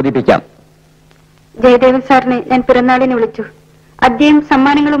കോടതിയിൽ ബോധിപ്പിക്കാം. ജയദേവൻ സാറിനെ ഞാൻ പിറന്നാളിന് വിളിച്ചു. അദ്ദേഹം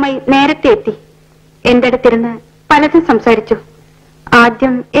സമ്മാനങ്ങളുമായി നേരത്തെ എത്തി. എന്റെ അടുത്തിരുന്ന് പലതും സംസാരിച്ചു.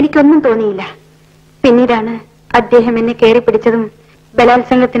 ആദ്യം എനിക്കൊന്നും തോന്നിയില്ല. പിന്നീടാണ് അദ്ദേഹം എന്നെ കയറി പിടിച്ചതും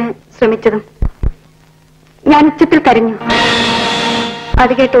ബലാത്സംഗത്തിന് ശ്രമിച്ചതും. ഞാൻ ഉച്ചത്തിൽ കരഞ്ഞു.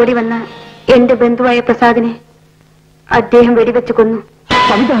 അത് കേട്ട് ഓടി വന്ന എന്റെ ബന്ധുവായ പ്രസാദിനെ അദ്ദേഹം വെടിവെച്ച് കൊന്നു.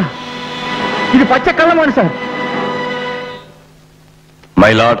 ഇത് പച്ചക്കള്ളമാണ് sir.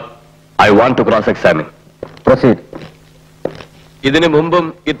 My Lord, I want to cross examine. Proceed. ഇതിനു മുമ്പും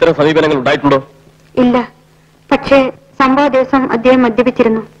ഇത്തരം സമീപനങ്ങൾ ഉണ്ടായിട്ടുണ്ടോ? ഇല്ല. പക്ഷേ സംഭവ ദിവസം അദ്ദേഹം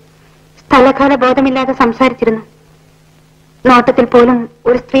മദ്യപിച്ചിരുന്നു. സ്ഥലകാല ബോധമില്ലാതെ സംസാരിച്ചിരുന്നു. നോട്ടത്തിൽ പോലും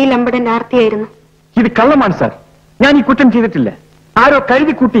ഒരു സ്ത്രീ ലംബടന്റെ ആർത്തിയായിരുന്നു. ഇത് കള്ളമാണ് സാർ. ഞാൻ ഈ കുറ്റം ചെയ്തിട്ടില്ല. ആരോ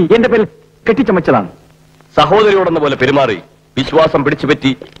കരുതി കൂട്ടി എന്റെ പേരിൽ കെട്ടിച്ചമച്ചതാണ്. സഹോദരിയോടെന്ന പോലെ പെരുമാറി വിശ്വാസം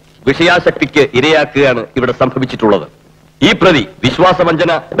പിടിച്ചുപറ്റി വിഷയാശക്തിക്ക് ഇരയാക്കുകയാണ് ഇവിടെ സംഭവിച്ചിട്ടുള്ളത്. ഈ പ്രതി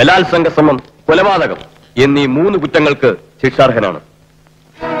വിശ്വാസവഞ്ചന, ബലാത്സംഗ ശ്രമം, കൊലപാതകം എന്നീ 3 കുറ്റങ്ങൾക്ക് ശിക്ഷാർഹനാണ്.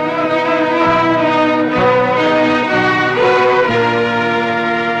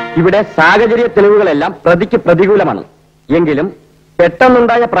 ഇവിടെ സാഹചര്യ തെളിവുകളെല്ലാം പ്രതിക്ക് പ്രതികൂലമാണ്. എങ്കിലും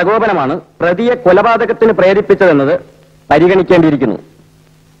പെട്ടെന്നുണ്ടായ പ്രകോപനമാണ് പ്രതിയെ കൊലപാതകത്തിന് പ്രേരിപ്പിച്ചതെന്നത് പരിഗണിക്കേണ്ടിയിരിക്കുന്നു.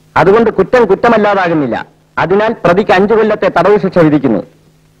 അതുകൊണ്ട് കുറ്റം കുറ്റമല്ലാതാകുന്നില്ല. അതിനാൽ പ്രതിക്ക് 5 കൊല്ലത്തെ തടവ് ശിക്ഷ വിധിക്കുന്നു.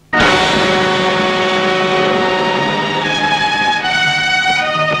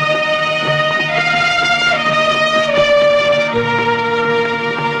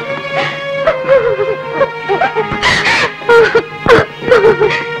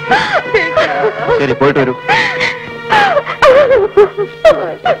 ശരി, പോയിട്ട് വരൂ.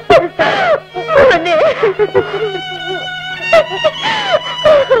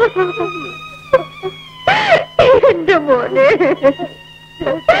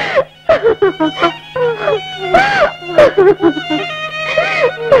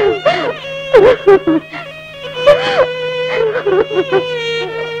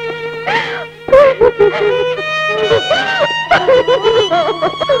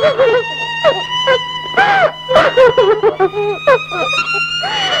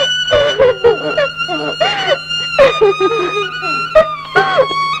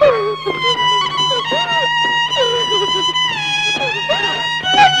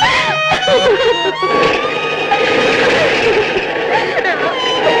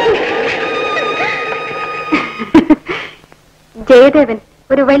 ജയദേവൻ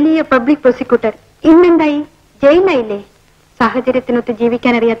ഒരു വലിയ പബ്ലിക് പ്രോസിക്യൂട്ടർ ഇന്നെന്തായി? ജയിലിലായില്ലേ? സാഹചര്യത്തിനൊത്ത്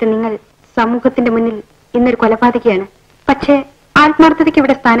ജീവിക്കാൻ അറിയാത്ത നിങ്ങൾ സമൂഹത്തിന്റെ മുന്നിൽ ഇന്നൊരു കൊലപാതകയാണ്. പക്ഷേ ആത്മാർത്ഥതയ്ക്ക്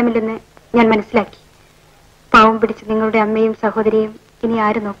ഇവിടെ സ്ഥാനമില്ലെന്ന് ഞാൻ മനസ്സിലാക്കി. പാവം പിടിച്ച് നിങ്ങളുടെ അമ്മയും സഹോദരിയും ഇനി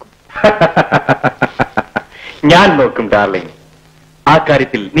ആര് നോക്കും? ഞാൻ നോക്കും ഡാർലിംഗ്. ആ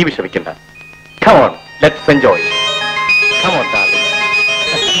കാര്യത്തിൽ നീ വിഷമിക്കണ്ട. Come on, let's enjoy. Come on, darling.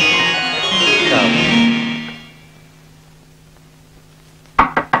 Come.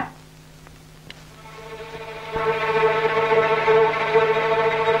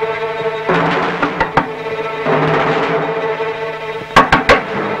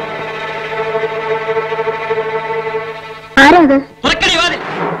 ആരാത്? തുറക്കടി വാതിൽ.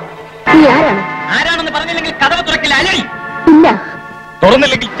 നീ ആരാണ്? ആരാണെന്ന് പറഞ്ഞില്ലെങ്കിൽ കഥവ് തുറക്കില്ല. അലടി. ഇല്ല.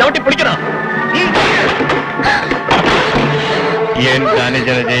 തുറന്നില്ലെങ്കിൽ ചവിട്ടി പിടിക്കണം. എന്റെ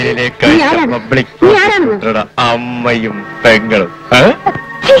അനുജന ജയിലിലേക്ക് പബ്ലിക് പ്രോസിക്യൂട്ടറുടെ അമ്മയും പെങ്ങളും.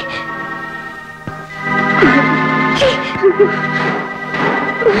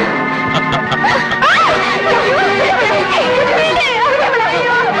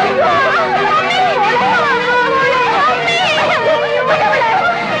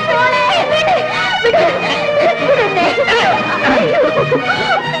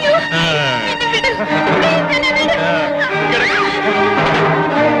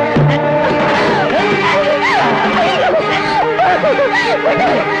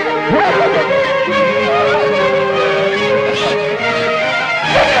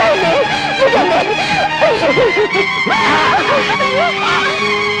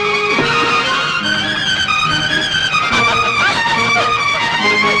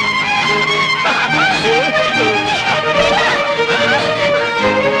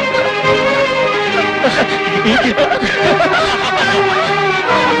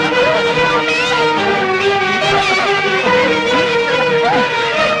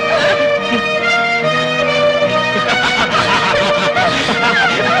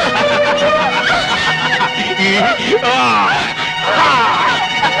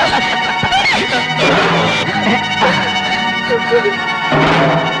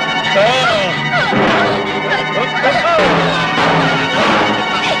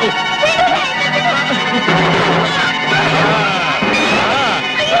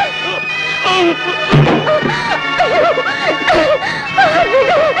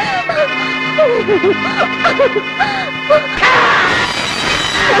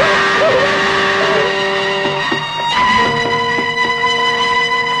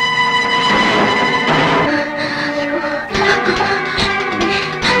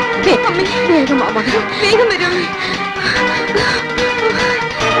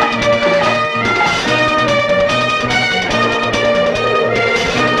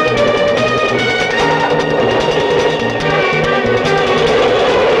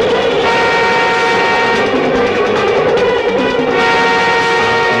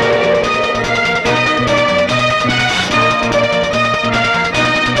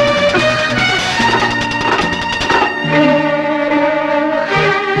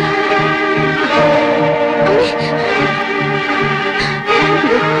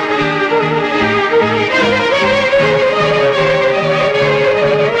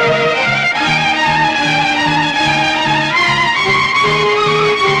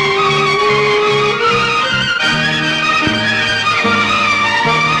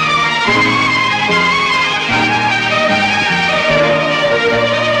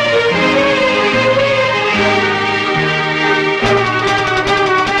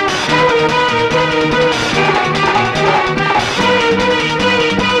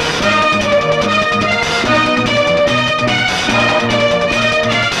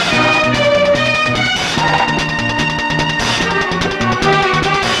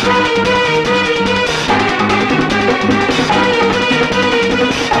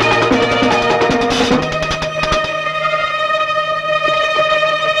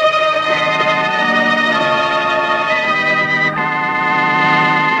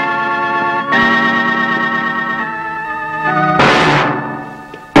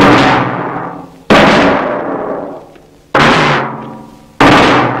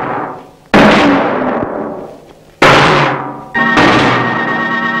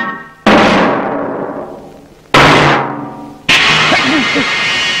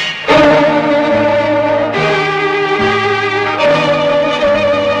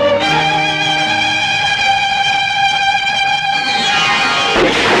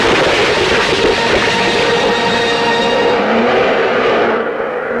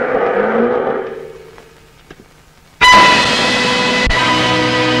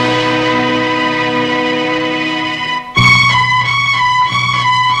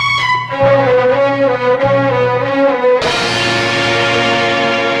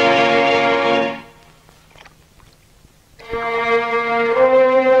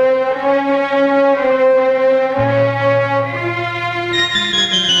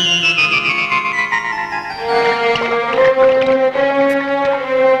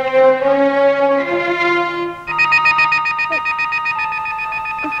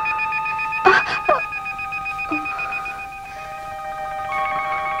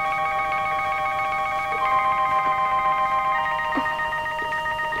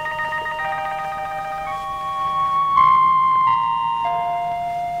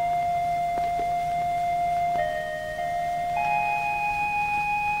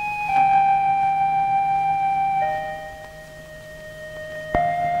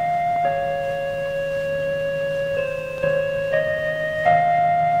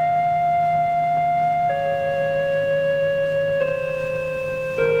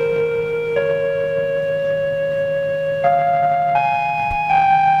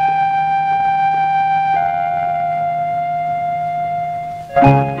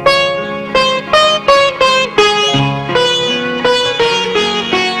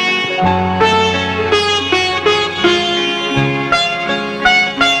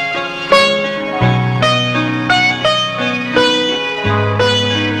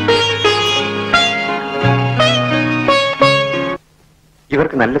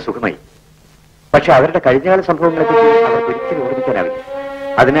 നല്ല സുഖമായി. പക്ഷെ അവരുടെ കഴിഞ്ഞകാല സംഭവങ്ങളെപ്പറ്റി അവർക്ക് ഒരിക്കലും ഓർമ്മിക്കാനാവില്ല.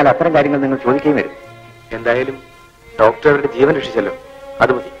 അതിനാൽ അത്തരം കാര്യങ്ങൾ നിങ്ങൾ ചോദിക്കുകയും വരും. എന്തായാലും ഡോക്ടർ അവരുടെ ജീവൻ രക്ഷിച്ചല്ലോ,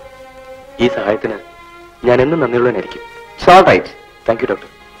 അത് മതി. ഈ സഹായത്തിന് ഞാൻ എന്നും നന്ദിയുള്ളവനായിരിക്കും. Soul right. Thank you doctor.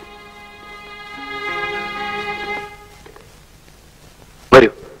 വരൂ.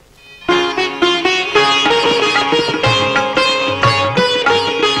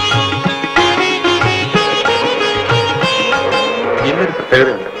 ഇന്നൊരു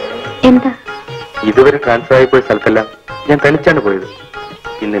പ്രത്യേകതയുണ്ട്. എന്താ? ഇതുവരെ ട്രാൻസ്ഫർ ആയിപ്പോയ സ്ഥലത്തെല്ലാം ഞാൻ തനിച്ചാണ് പോയത്.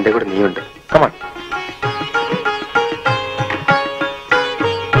 ഇന്ന് എന്റെ കൂടെ നീയുണ്ട്. കമാൺ.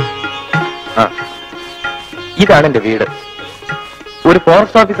 ഇതാണ് എന്റെ വീട്. ഒരു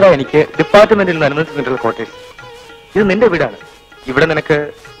ഫോറസ്റ്റ് ഓഫീസറായി എനിക്ക് ഡിപ്പാർട്ട്മെന്റിൽ നിന്ന് അനുവദിച്ചിട്ടുള്ള ക്വാർട്ടേഴ്സ്. ഇത് നിന്റെ വീടാണ്. ഇവിടെ നിനക്ക്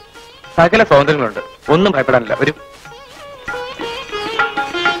സകല സ്വാതന്ത്ര്യങ്ങളുണ്ട്. ഒന്നും ഭയപ്പെടാനില്ല. ഒരു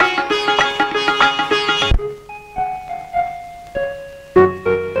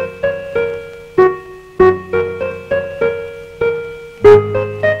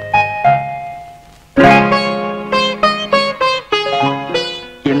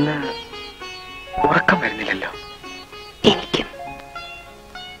ഇന്ന് ഉറക്കം വരുന്നില്ലല്ലോ. എനിക്കും.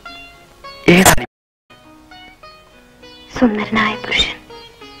 ഏതാണ് സുന്ദരനായ പുരുഷൻ.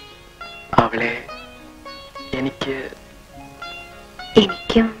 അവളെ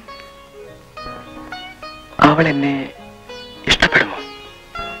എനിക്കും. അവൾ എന്നെ ഇഷ്ടപ്പെടുമോ?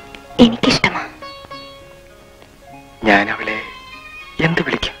 എനിക്കിഷ്ടമാ. ഞാൻ അവളെ എന്ത്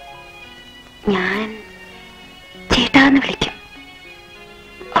വിളിക്കും? ഞാൻ ചേട്ടാന്ന് വിളിക്കും.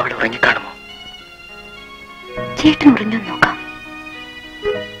 അവൾ ഉറങ്ങിക്കാണുമോ? ചേട്ടൻ ഉറങ്ങി നോക്കാം.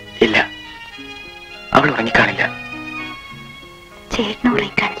 ഇല്ല, അവൾ ഉറങ്ങിക്കാണില്ല. ചേട്ടൻ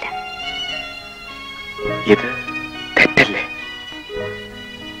ഉറങ്ങിക്കാണില്ല. ഇത് തെറ്റല്ലേ?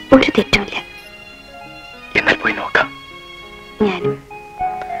 ഒരു തെറ്റുമില്ല. എന്നാൽ പോയി നോക്കാം. ഞാനും.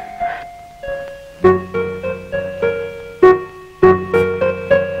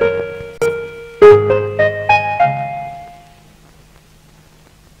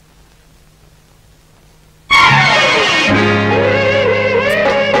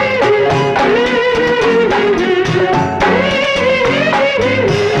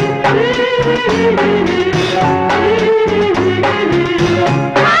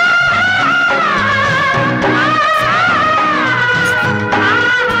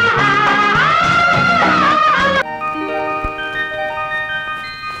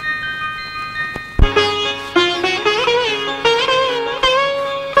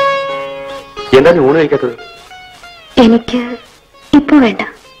 എന്താ ഊണ് കഴിക്കാത്തത്? എനിക്ക് ഇപ്പൊ വേണ്ട.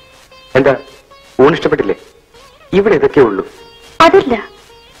 എന്താ, ഊണ് ഇഷ്ടപ്പെട്ടില്ലേ? ഇവിടെ ഇതൊക്കെ ഉള്ളൂ. അതില്ല,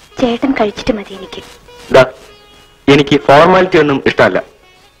 ചേട്ടൻ കഴിച്ചിട്ട് മതി എനിക്ക്. എനിക്ക് ഫോർമാലിറ്റി ഒന്നും ഇഷ്ടമല്ല.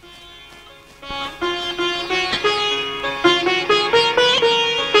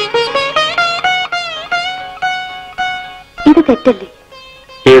 ഇത് തെറ്റല്ലേ?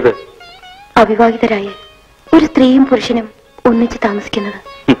 ഏത്? അവിവാഹിതരായ ഒരു സ്ത്രീയും പുരുഷനും ഒന്നിച്ച് താമസിക്കുന്നത്.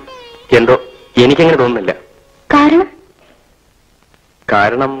 എന്തോ എനിക്കങ്ങനെ തോന്നുന്നില്ല.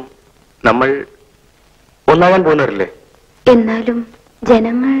 കാരണം നമ്മൾ ഒന്നാകാൻ പോകുന്നവരല്ലേ. എന്നാലും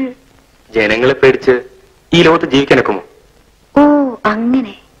ജനങ്ങളെ പേടിച്ച് ഈ ലോകത്ത് ജീവിക്കാനൊക്കുമോ? ഓ,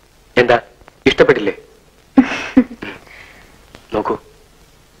 അങ്ങനെ. എന്താ, ഇഷ്ടപ്പെട്ടില്ലേ? നോക്കൂ,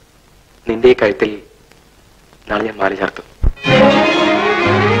 നിന്റെ ഈ കഴുത്തിൽ നാളെ ഞാൻ മാല ചാർത്തും.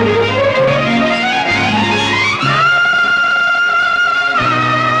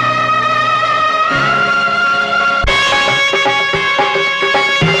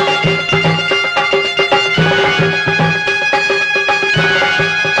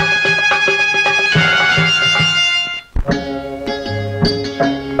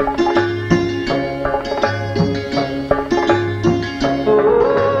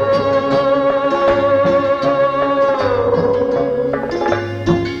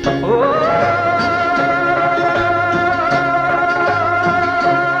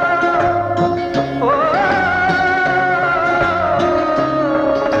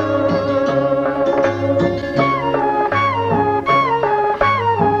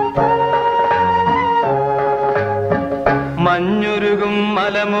 മഞ്ഞുരുകും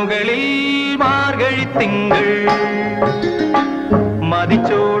മലമുകളിൽ മാർഗഴിത്തിങ്കൾ,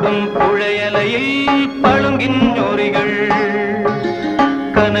 മതിച്ചോടും പുഴയലയിൽ പളുങ്കിഞ്ഞൊറികൾ,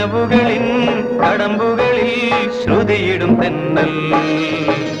 കനവുകളിൻ കടമ്പുകളിൽ ശ്രുതിയിടും തെന്നൽ,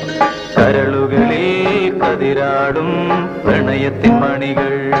 കരളുകളിൽ കതിരാടും പ്രണയത്തിൻ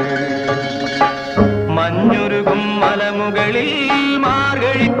മണികൾ. മഞ്ഞുരുകും മലമുകളിൽ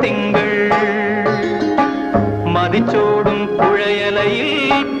മാർഗഴിത്തിങ്കൾ, മതിച്ചോടും പുഴയലയിൽ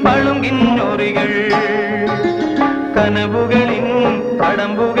പളുങ്കിഞ്ഞൊറികൾ, കനവുകളിൻ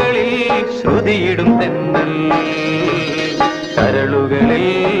കടമ്പുകളിൽ ശ്രുതിയിടും തെന്നൽ കരളുകളിൽ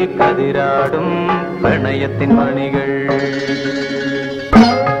കതിരാടും പ്രണയത്തിൻ മണികൾ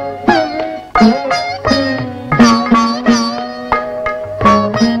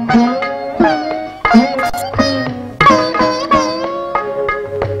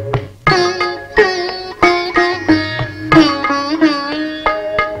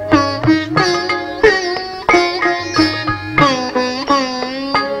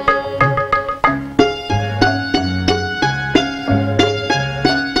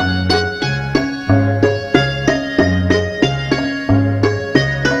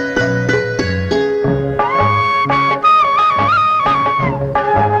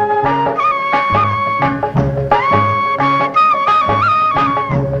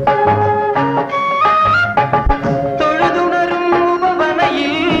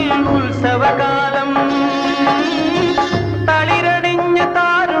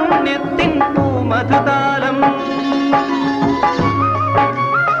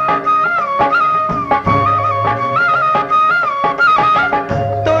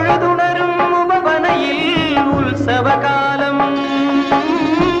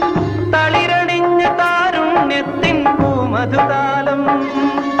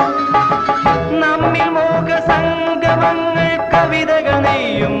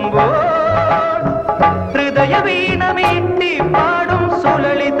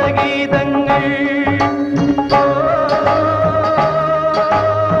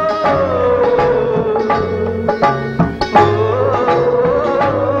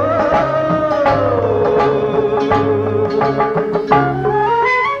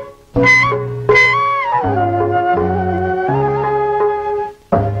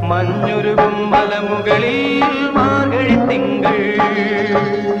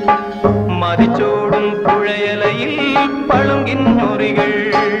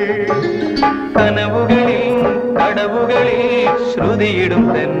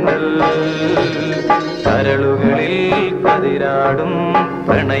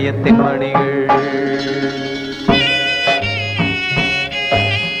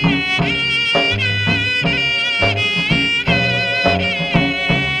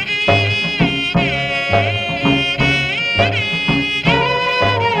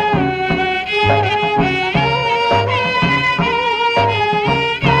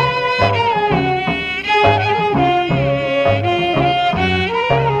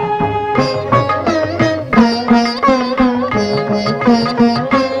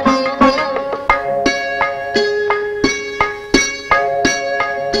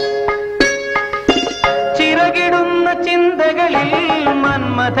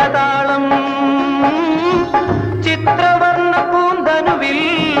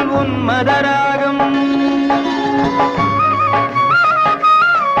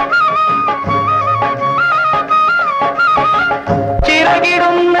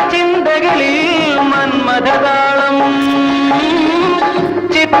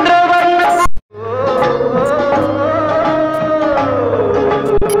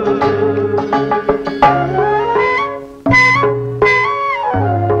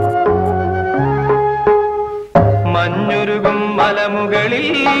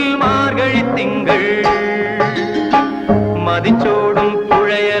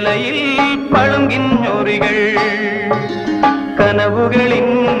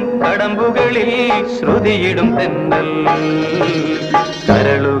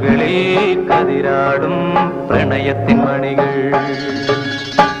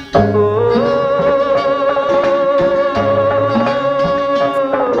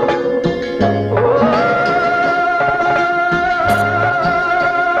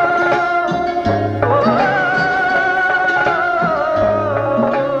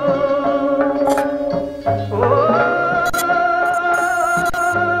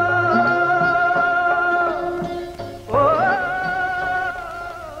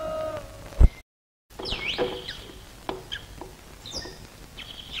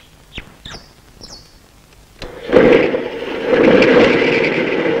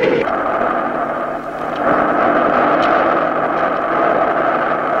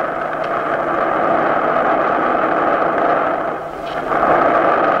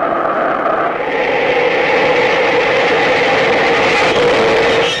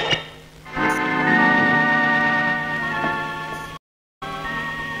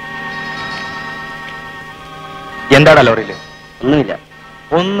എന്താടാ ലോറിയില്? ഒന്നുമില്ല.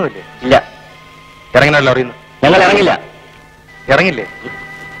 ഒന്നുമില്ലേ? ഇല്ല. ഇറങ്ങണ ലോറിയിൽ നിന്ന്? ഞങ്ങൾ ഇറങ്ങില്ല. ഇറങ്ങില്ലേ?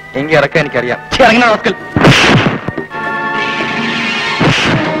 എങ്കിൽ ഇറക്കാൻ എനിക്കറിയാം. ഇറങ്ങണ വാസ്കൽ.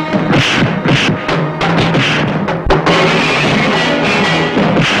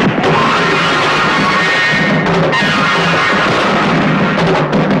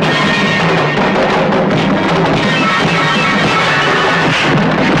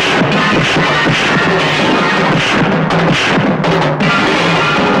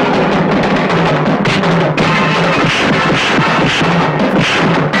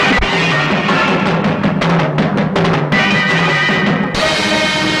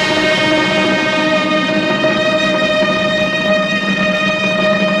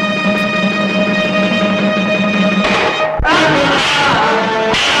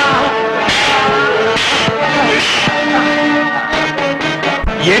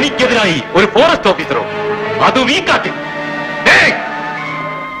 എനിക്കെതിരായി ഒരു ഫോറസ്റ്റ് ഓഫീസറോ, അതും ഈ കാട്ടിൽ?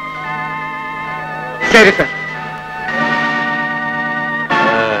 ശരി സർ.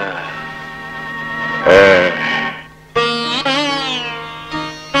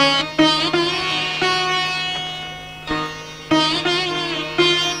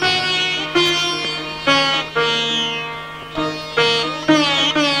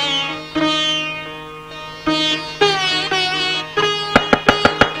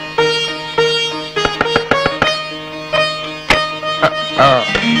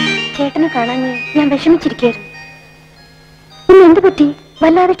 ചേട്ടനെ കാണാൻ ഞാൻ വിഷമിച്ചിരിക്കുകയായിരുന്നു. ഇന്ന് എന്ത് പറ്റി?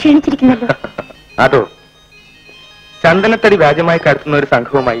 വല്ലാതെ ക്ഷീണിച്ചിരിക്കുന്നല്ലോ. അതോ, ചന്ദനത്തടി വ്യാജമായി കടത്തുന്ന ഒരു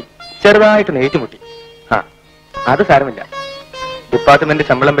സംഘവുമായി ചെറുതായിട്ട് നേറ്റുമുട്ടി. അത് സാരമില്ല. ഡിപ്പാർട്ട്മെന്റ്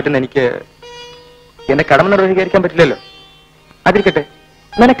ശമ്പളം പറ്റുന്ന എനിക്ക് എന്റെ കടമ നിർവഹിക്കാൻ പറ്റില്ലല്ലോ. അതിരിക്കട്ടെ,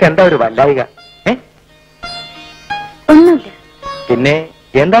 നിനക്ക് എന്താ ഒരു വല്ലായിക? ഒന്നുമില്ല. പിന്നെ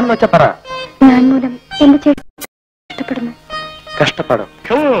എന്താണെന്ന് വെച്ചാ പറ. ഞാൻ മൂലം എന്റെ ചേട്ടൻ കഷ്ടപ്പെടുന്നു. കഷ്ടപ്പാടോ?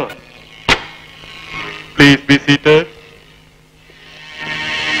 Please be seated.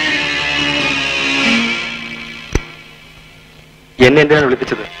 എന്നെ എന്തിനാണ്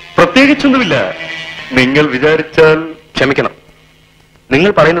വിളിപ്പിച്ചത്? പ്രത്യേകിച്ചൊന്നുമില്ല. നിങ്ങൾ വിചാരിച്ചാൽ. ക്ഷമിക്കണം,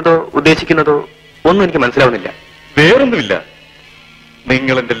 നിങ്ങൾ പറയുന്നതോ ഉദ്ദേശിക്കുന്നതോ ഒന്നും എനിക്ക് മനസ്സിലാവുന്നില്ല. വേറൊന്നുമില്ല.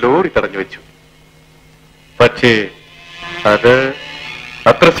 നിങ്ങൾ എന്റെ ലോറി തടഞ്ഞു വെച്ചു. പക്ഷേ അത്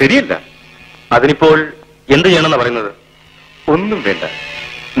അത്ര ശരിയല്ല. അതിനിപ്പോൾ എന്ത് ചെയ്യണമെന്നാ പറയുന്നത്? ഒന്നും വേണ്ട.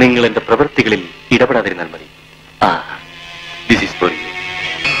 നിങ്ങൾ എന്റെ പ്രവൃത്തികളിൽ ഇടപെടാതിരുന്നാൽ മതി. This is for you.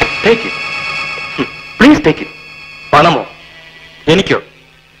 Take it. Please take it. പണമോ? എനിക്കോ?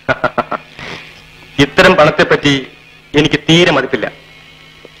 ഇത്തരം പണത്തെപ്പറ്റി എനിക്ക് തീരെ മതിപ്പില്ല.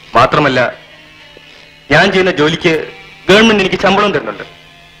 മാത്രമല്ല, ഞാൻ ചെയ്യുന്ന ജോലിക്ക് ഗവൺമെന്റ് എനിക്ക് ശമ്പളം തരുന്നുണ്ട്.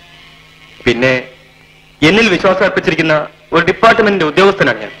 പിന്നെ എന്നിൽ വിശ്വാസം അർപ്പിച്ചിരിക്കുന്ന ഒരു ഡിപ്പാർട്ട്മെന്റിന്റെ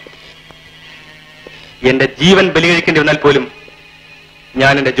ഉദ്യോഗസ്ഥനാണ് ഞാൻ. എന്റെ ജീവൻ ബലികഴിക്കേണ്ടി വന്നാൽ പോലും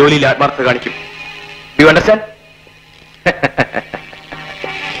ഞാൻ എന്റെ ജോലിയിൽ ആത്മാർത്ഥത കാണിക്കും. Do you understand?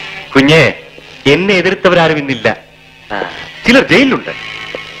 കുഞ്ഞെ, എന്നെ എതിർത്തവരാരും ഇന്നില്ല. ചിലർ ജയിലിലുണ്ട്.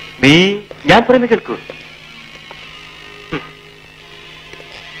 നീ ഞാൻ പറയുന്നത് കേൾക്കൂ.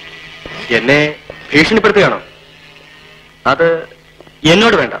 എന്നെ ഭീഷണിപ്പെടുത്തുകയാണോ? അത്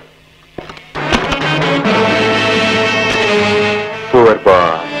എന്നോട് വേണ്ട.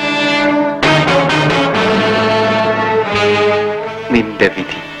 നിന്റെ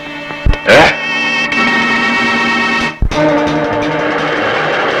വിധി.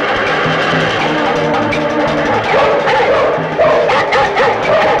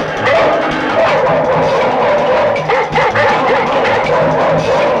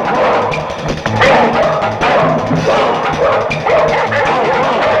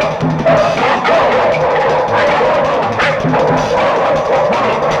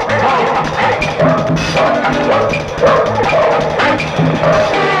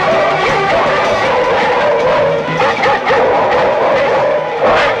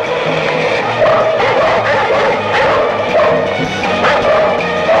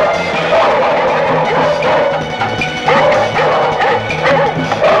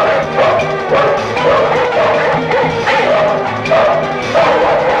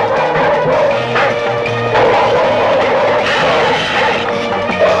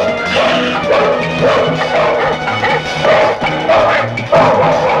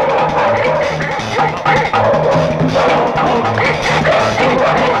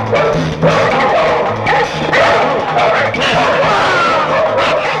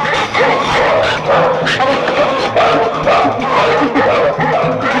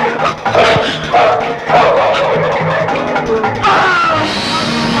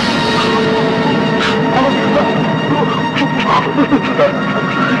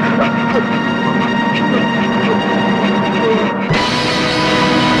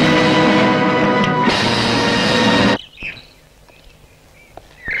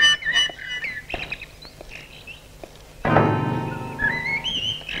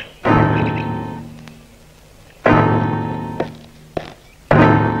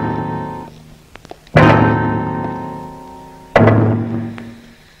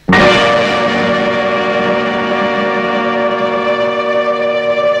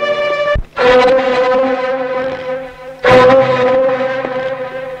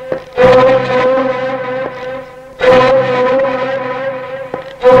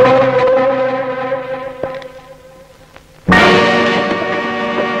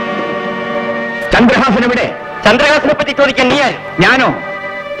 ചന്ദ്രഹാസനെവിടെ? ചന്ദ്രഹാസനെ പറ്റി ചോദിക്കാൻ നീ ആര്? ഞാനോ?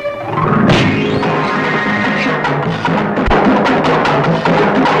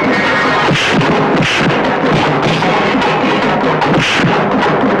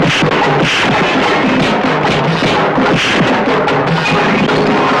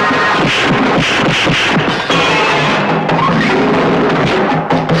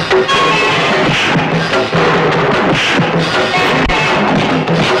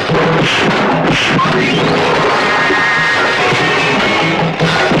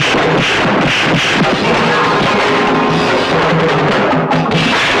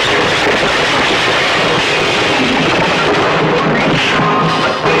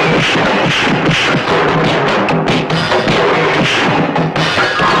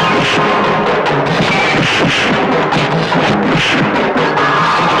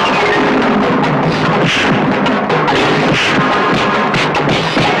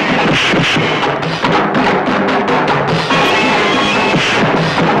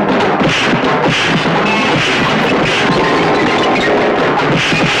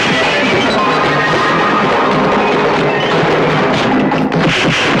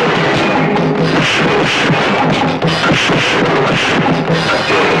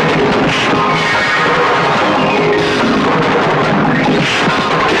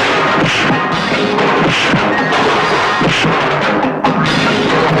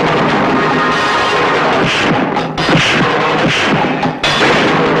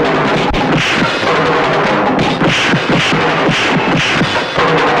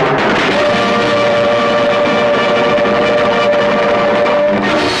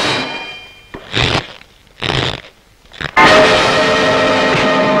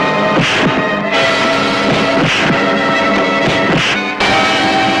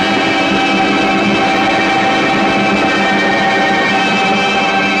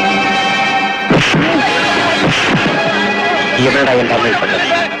 എവിടെടാ എന്റെ അമ്മ?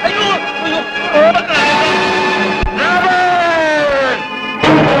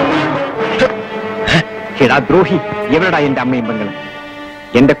 എടാ ദ്രോഹി, എവിടെടാ എന്റെ അമ്മയും പെങ്ങളും?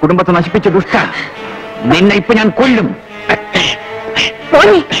 എന്റെ കുടുംബത്തെ നശിപ്പിച്ച ദുഷ്ട, നിന്നെ ഇപ്പൊ ഞാൻ കൊല്ലും.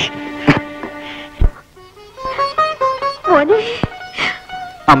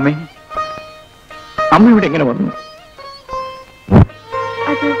 അമ്മേ, അമ്മ ഇവിടെ എങ്ങനെ വന്നു?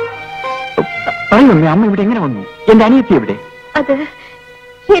 പറയൂ, അമ്മ ഇവിടെ എങ്ങനെ വന്നു? എന്റെ അനിയത്തി എവിടെ? അത്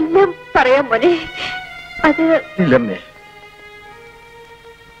എല്ലാം പറയാം മോനെ. അത് ഇല്ലമ്മേ,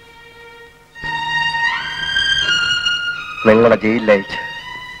 നിങ്ങളെ ജയിലിലയച്ച്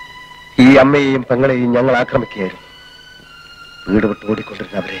ഈ അമ്മയെയും പെങ്ങളെയും ഞങ്ങൾ ആക്രമിക്കുകയായിരുന്നു. വീട് വിട്ട്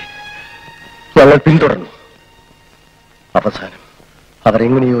ഓടിക്കൊണ്ടിരുന്നവരെ ഞങ്ങൾ പിന്തുടർന്നു. അവസാനം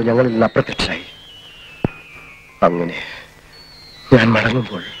അവരെങ്ങനെയോ ഞങ്ങളിൽ നിന്ന് അപ്രത്യക്ഷരായി. അങ്ങനെ ഞാൻ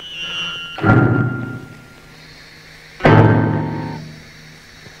മടങ്ങുമ്പോൾ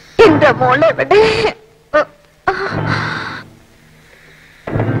എന്റെ മോളെവിടെ?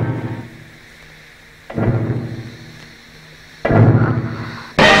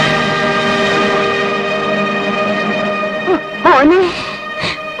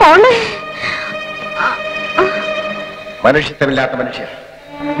 മനുഷ്യത്വമില്ലാത്ത മനുഷ്യർ.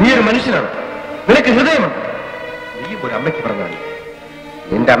 നീ ഒരു മനുഷ്യനാണ്, നിനക്ക് ഹൃദയമാണ്. നീ ഒരു അമ്മയ്ക്ക് പറഞ്ഞാൽ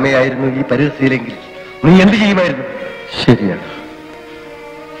നിന്റെ അമ്മയായിരുന്നു ഈ പരിസ്ഥിതിയിലെങ്കിൽ നീ എന്ത് ചെയ്യുമായിരുന്നു? ശരിയാണ്,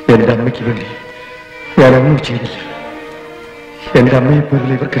 എന്റെ അമ്മയ്ക്ക് വേണ്ടി ഞാൻ ഒന്നും ചെയ്തില്ല. എന്റെ അമ്മയെ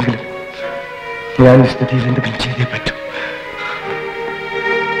പോലുള്ള ഇവർക്കെങ്കിലും ഞാൻ ഈ സ്ഥിതിയിൽ എന്തെങ്കിലും ചെയ്തേ പറ്റൂ.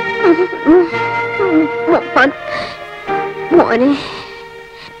 മോനെ,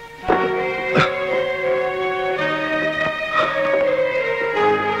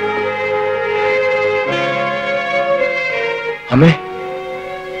 അമ്മേ,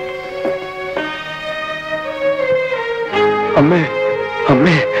 അമ്മേ,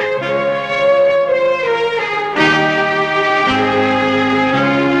 അമ്മേ.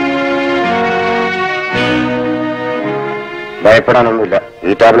 ഭയപ്പെടാനൊന്നുമില്ല,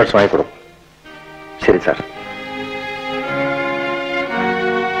 ഈ ടാബ്ലറ്റ്സ് വാങ്ങിക്കൊടുക്കും. ശരി സാർ.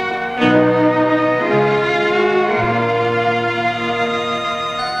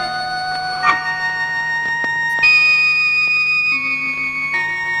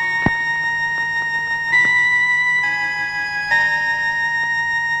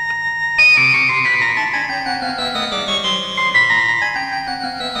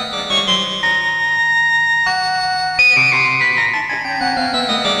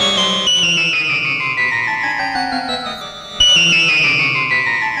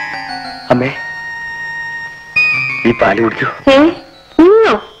 അമ്മേ, ഈ പാല് കുടിക്കൂ.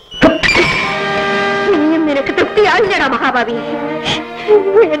 നീയോ? ഇനിയും നിനക്ക് തൃപ്തിയായില്ലടാ മഹാഭാവി.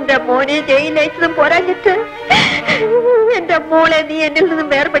 എന്റെ മോനെ ജയിലയച്ചതും പോരാഞ്ഞിട്ട് എന്റെ മോളെ നീ എന്നിൽ നിന്നും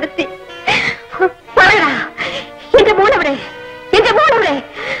വേർപെടുത്തി. പറയടാ, എന്റെ മോളെവിടെ? എന്റെ മോളെവിടെ?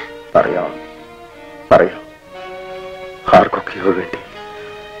 പറയാം, പറയാം. ആർക്കൊക്കെയോ വേണ്ടി,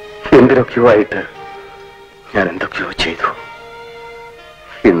 എന്തിനൊക്കെയോ ആയിട്ട് ഞാൻ എന്തൊക്കെയോ ചെയ്തു.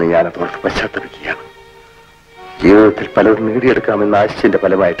 ഇന്ന് ഞാനതോർത്ത് പശ്ചാത്തപിക്കുകയാണ്. ജീവിതത്തിൽ പലരും നേടിയെടുക്കാമെന്ന ആശയത്തിന്റെ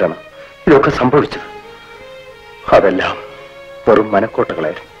ഫലമായിട്ടാണ് ഇതൊക്കെ സംഭവിച്ചത്. അതെല്ലാം വെറും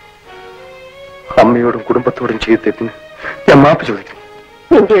മനക്കോട്ടകളായിരുന്നു. അമ്മയോടും കുടുംബത്തോടും ചെയ്ത തെറ്റിന് ഞാൻ മാപ്പ് ചോദിക്കുന്നു.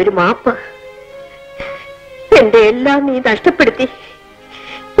 നിന്റെ ഒരു മാപ്പ് എന്റെ എല്ലാം നീ നഷ്ടപ്പെടുത്തി.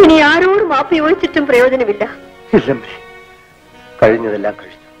 ഇനി ആരോട് മാപ്പ് ചോദിച്ചിട്ടും പ്രയോജനമില്ല. ഇല്ലമ്മേ, കഴിഞ്ഞതെല്ലാം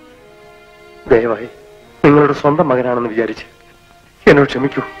കഴിഞ്ഞു. ദയവായി നിങ്ങളുടെ സ്വന്തം മകനാണെന്ന് വിചാരിച്ച് എന്നോട്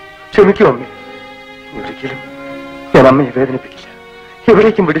ക്ഷമിക്കൂ, ക്ഷമിക്കൂ അമ്മേ. ഒരിക്കലും ഞാൻ അമ്മയെ വേദനിപ്പിക്കില്ല,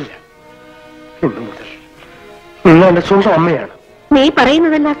 എവിടേക്കും വിടില്ല. ഇന്നു മുതൽ നിങ്ങൾ എന്റെ സ്വന്തം അമ്മയാണ്. നീ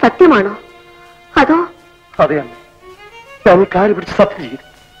പറയുന്നതെല്ലാം സത്യമാണോ? അതോ? അതെ അമ്മ, ഞാൻ ഈ കാല് പിടിച്ച് സത്യം ചെയ്തു.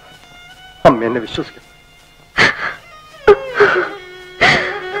 അമ്മ എന്നെ വിശ്വസിക്കുന്നു.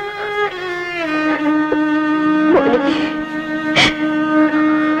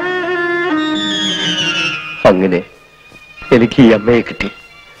 അങ്ങനെ എനിക്ക് ഈ അമ്മയെ കിട്ടി.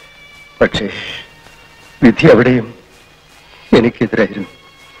 പക്ഷേ വിധി അവിടെയും എനിക്കെതിരായിരുന്നു.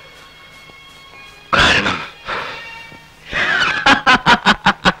 കാരണം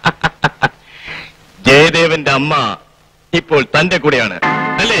ജയദേവന്റെ അമ്മ ഇപ്പോൾ തന്റെ കൂടെയാണ്,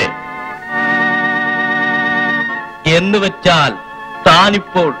 അല്ലേ? എന്ന് വെച്ചാൽ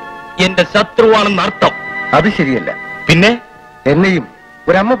താനിപ്പോൾ എന്റെ ശത്രുവാണെന്ന് അർത്ഥം. അത് ശരിയല്ല. പിന്നെ എന്നെയും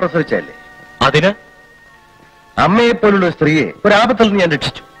ഒരമ്മ പ്രസവിച്ചല്ലേ? അതിന് അമ്മയെ പോലുള്ള ഒരു സ്ത്രീയെ ഒരാപത്തിൽ നിന്ന് ഞാൻ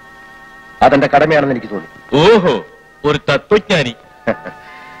രക്ഷിച്ചു. അതെന്റെ കടമയാണെന്ന് എനിക്ക് തോന്നി. ഓഹോ, ഒരു തത്വജ്ഞാനി.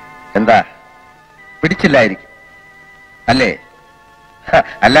 എന്താ, പിടിച്ചില്ലായിരിക്കും അല്ലേ?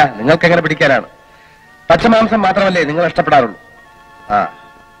 അല്ല, നിങ്ങൾക്ക് എങ്ങനെ പിടിക്കാനാണ്? പച്ചമാംസം മാത്രമല്ലേ നിങ്ങൾ ഇഷ്ടപ്പെടാറുള്ളൂ.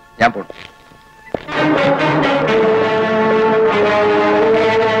 ഞാൻ പോട്ടു.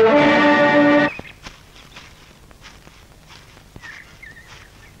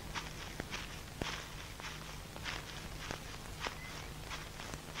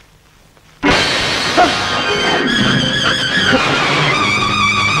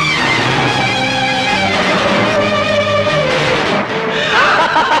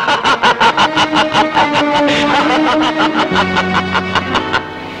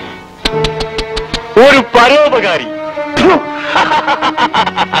 ഒരു പരോപകാരി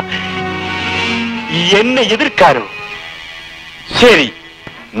എന്നെ എതിർക്കാനോ? ശരി,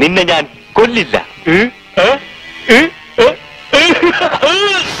 നിന്നെ ഞാൻ കൊല്ലില്ല.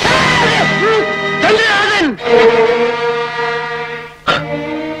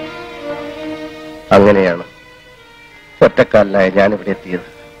 അങ്ങനെയാണ് ഒറ്റക്കാലിലായ ഞാനിവിടെ എത്തിയത്.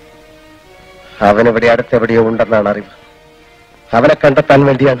 അവനിവിടെ അടുത്തെവിടെയോ ഉണ്ടെന്നാണ് അറിവ്. അവനെ കണ്ടെത്താൻ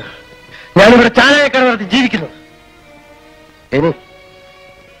വേണ്ടിയാണ് ഞാനിവിടെ ചാനകക്കട നടത്തി ജീവിക്കുന്നത്.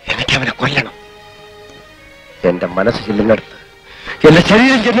 എനിക്കവനെ കൊല്ലണം. എന്റെ മനസ്സ് ചെല്ലുന്നിടത്ത് എന്റെ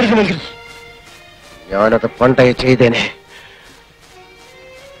ശരീരം ചെന്നിരുന്നുവെങ്കിൽ ഞാനത് പണ്ടേ ചെയ്തേനെ.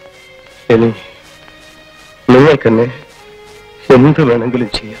 ഇനി നിങ്ങൾക്കെന്നെ എന്ത് വേണമെങ്കിലും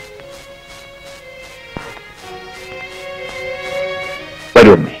ചെയ്യാം.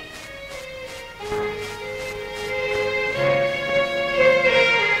 വരുമേ.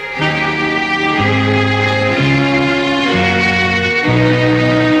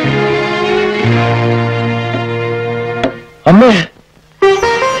 അമ്മേ,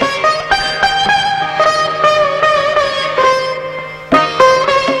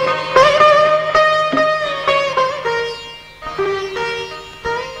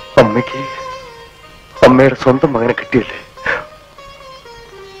 അമ്മയ്ക്ക് അമ്മയുടെ സ്വന്തം മകനെ കിട്ടിയില്ലേ?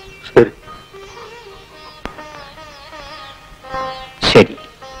 ശരി ശരി,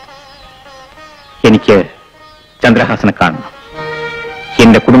 എനിക്ക് ചന്ദ്രഹാസനെ കാണണം.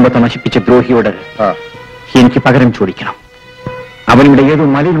 എന്റെ കുടുംബത്തെ നശിപ്പിച്ച ദ്രോഹിയോട് എനിക്ക് പകരം ചോദിക്കണം. അവനിവിടെ ഏതോ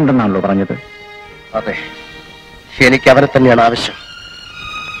മലയിലുണ്ടെന്നാണല്ലോ പറഞ്ഞത്. അതെ, എനിക്ക് അവനെ തന്നെയാണ് ആവശ്യം.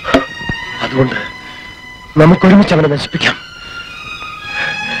 അതുകൊണ്ട് നമുക്കൊരുമിച്ച് അവനെ നശിപ്പിക്കാം.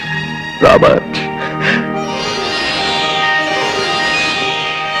 റോബർട്ട്,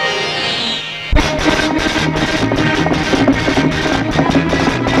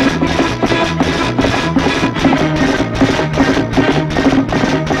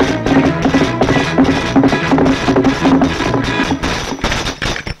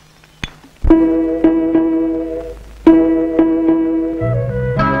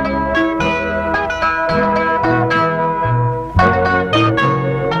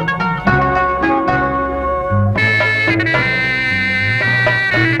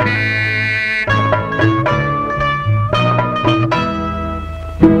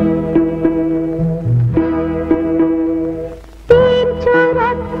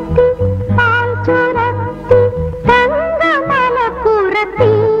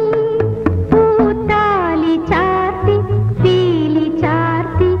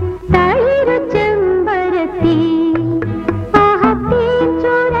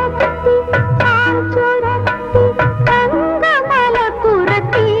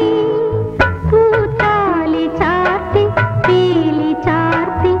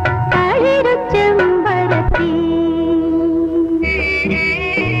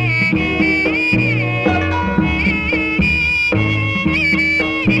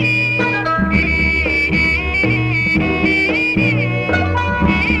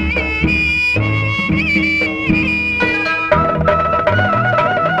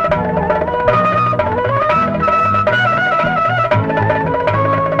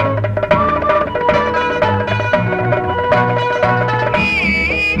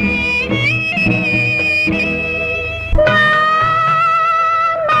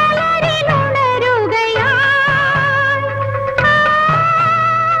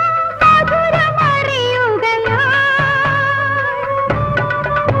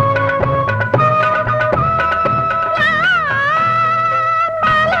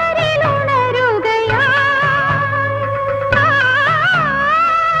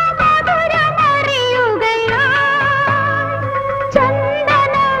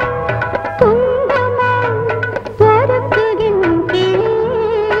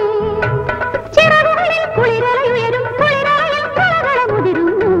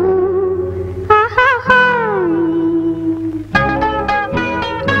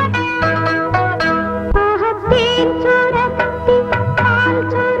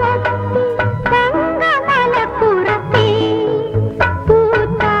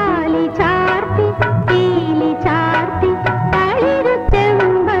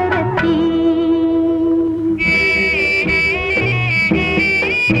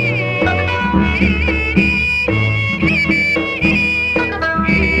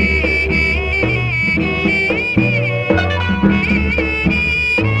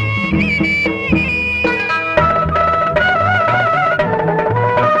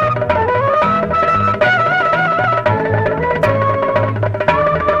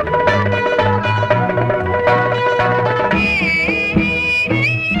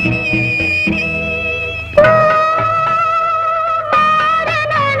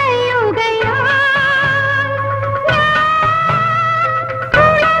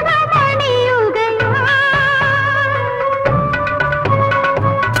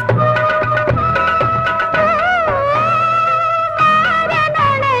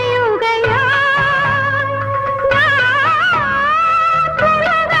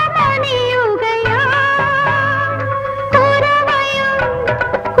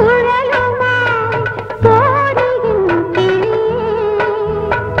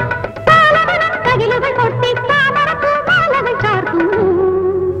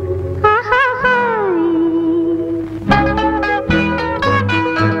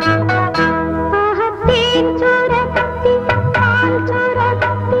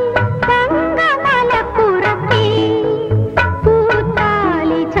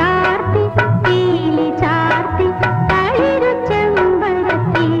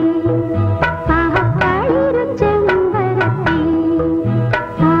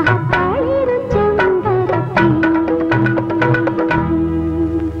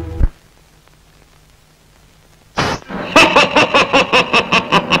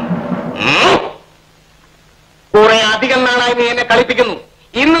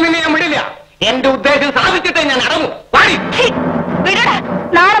 എന്റെ ഉദ്ദേശം സാധിച്ചിട്ടേ ഞാൻ അടങ്ങൂ.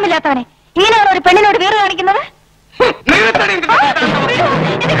 നാണമില്ലാത്തവനെ, ഇങ്ങനെയാണ് ഒരു പെണ്ണിനോട് വീറ് കാണിക്കുന്നത്?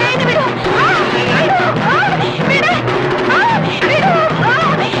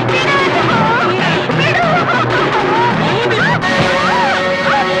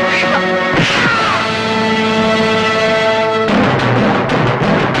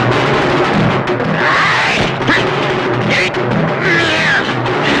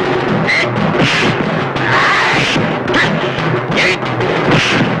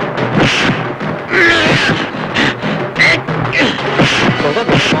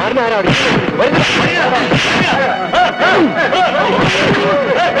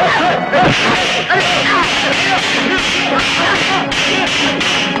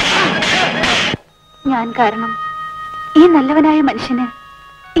 ഞാൻ കാരണം ഈ നല്ലവനായ മനുഷ്യന്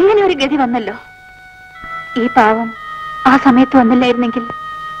ഇങ്ങനെ ഒരു ഗതി വന്നല്ലോ. ഈ പാവം ആ സമയത്ത് വന്നില്ലായിരുന്നെങ്കിൽ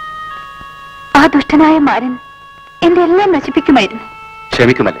ആ ദുഷ്ടനായ മാരൻ എന്റെ എല്ലാം നശിപ്പിക്കുമായിരുന്നു.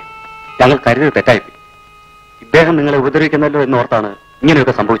 ക്ഷമിക്കുമല്ലേ, ഞങ്ങൾ കരുതി തെറ്റായിപ്പോയി. ഇദ്ദേഹം നിങ്ങളെ ഉപദ്രവിക്കുന്നല്ലോ എന്നോർത്താണ്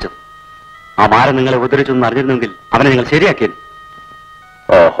ഇങ്ങനെയൊക്കെ സംഭവിച്ചത്. ആ മാരൻ നിങ്ങളെ ഉപദ്രവിച്ചു എന്ന് അറിഞ്ഞിരുന്നെങ്കിൽ അവനെ നിങ്ങൾ ശരിയാക്കിയത്.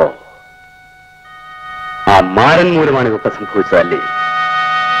 ഓഹോ, ആ മാരൻ മൂലമാണ് ഇതൊക്കെ സംഭവിച്ചതല്ലേ?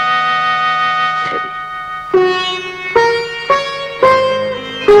 ശരി.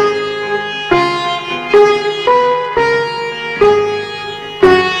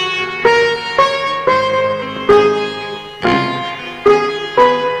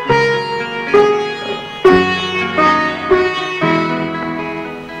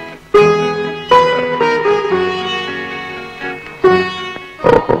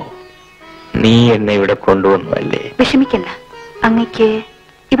 നീ എന്നെ ഇവിടെ കൊണ്ടുവന്നു അല്ലേ? വിഷമിക്കണ്ട, അങ്ങയ്ക്ക്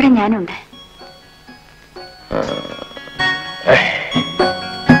ഇവിടെ ഞാനുണ്ട്.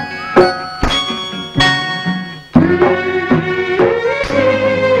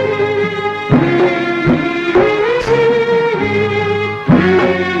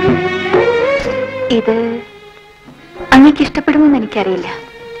 ഇത് അങ്ങയ്ക്ക് ഇഷ്ടപ്പെടുമെന്ന് എനിക്കറിയില്ല.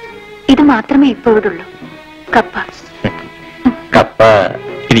 ഇത് മാത്രമേ ഇപ്പോൾ ഇവിടെ ഉള്ളൂ. കപ്പ. കപ്പ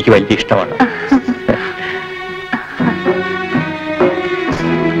എനിക്ക് വലിയ ഇഷ്ടമാണ്.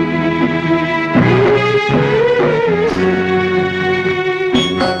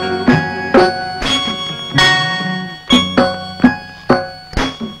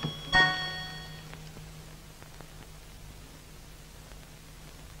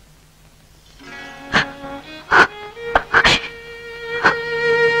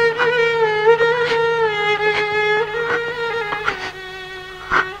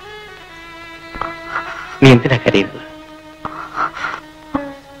 നീ എന്തിനാ കരയുന്നത്?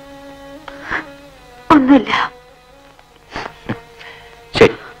 ഒന്നുമില്ല.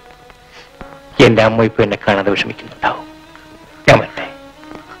 ശരി, എന്റെ അമ്മ ഇപ്പൊ എന്നെ കാണാതെ വിഷമിക്കുന്നുണ്ടാവും. ഞാൻ വരട്ടെ.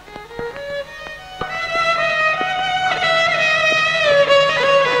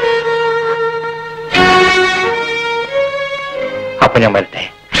 അപ്പൊ ഞാൻ വരട്ടെ.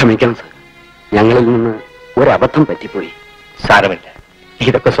 ക്ഷമിക്കണം സർ, ഞങ്ങളിൽ നിന്ന് ഒരബദ്ധം പറ്റിപ്പോയി. സാരമില്ല,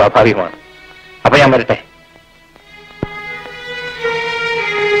 ഇതൊക്കെ സ്വാഭാവികമാണ്. അപ്പൊ ഞാൻ വരട്ടെ.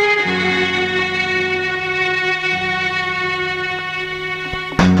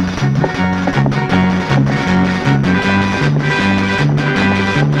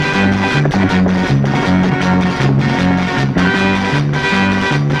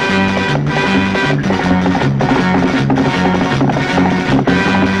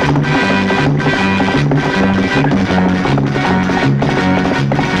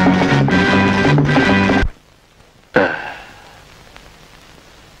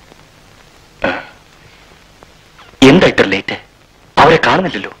 എന്തായിട്ട് ലേറ്റ്? അവരെ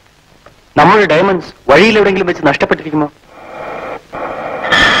കാണുന്നില്ലല്ലോ. നമ്മുടെ ഡയമണ്ട്സ് വഴിയിലെവിടെങ്കിലും വെച്ച് നഷ്ടപ്പെട്ടിരിക്കുമോ?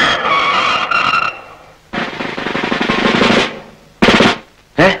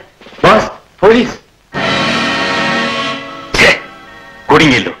 പോലീസ്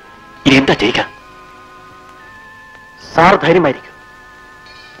കുടുങ്ങിയല്ലോ. ഇനി എന്താ ചെയ്യുക? സാർ ധൈര്യമായിരിക്കും.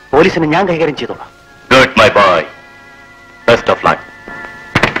 പോലീസിനെ ഞാൻ കൈകാര്യം ചെയ്തോളാം. Good my boy, best of luck.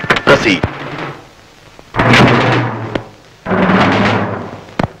 Proceed.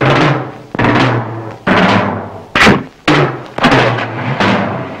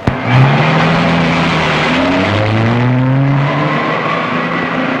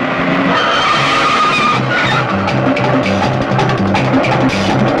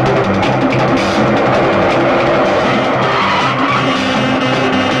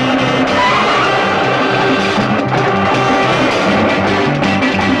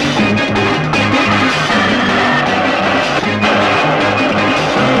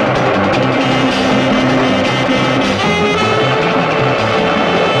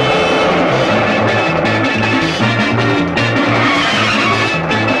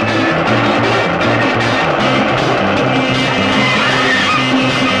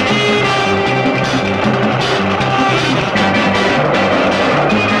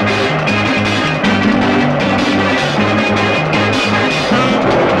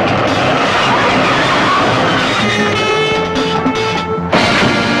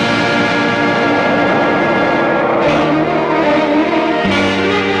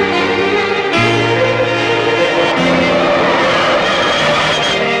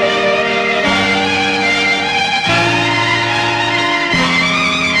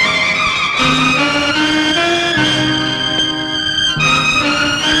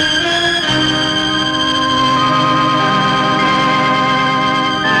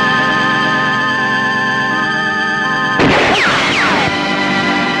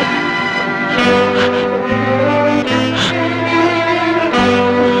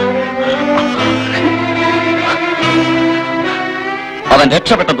 അവൻ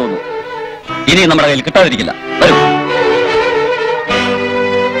രക്ഷപ്പെട്ടെന്ന് തോന്നുന്നു. ഇനി നമ്മുടെ കയ്യിൽ കിട്ടാതിരിക്കില്ല. വരൂ.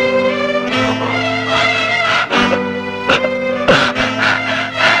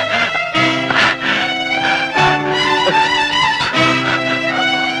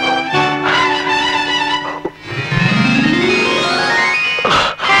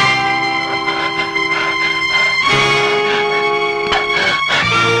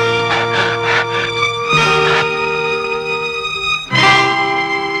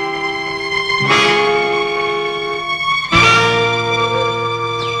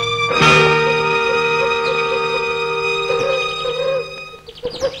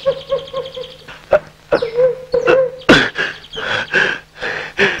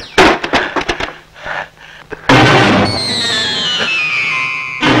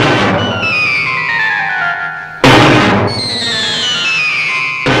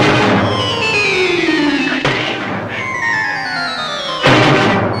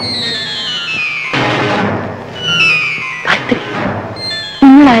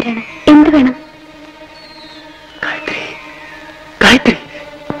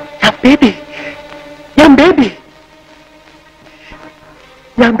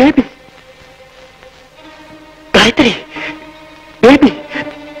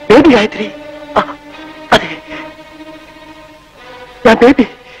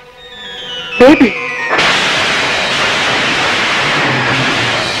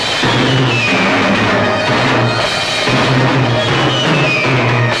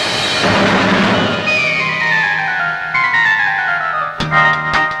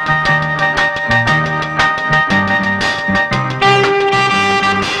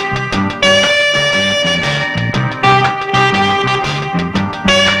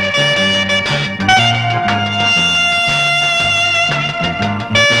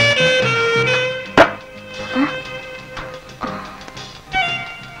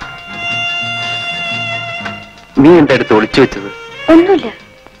 നീ എന്റെ അടുത്ത് ഒളിച്ചു വെച്ചത്? ഒന്നുമില്ല.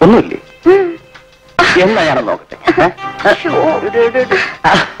 ഒന്നുമില്ലേ? എന്നാ ഞാനൊന്ന് നോക്കട്ടെ.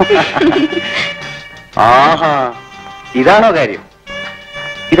 ആഹാ, ഇതാണോ കാര്യം?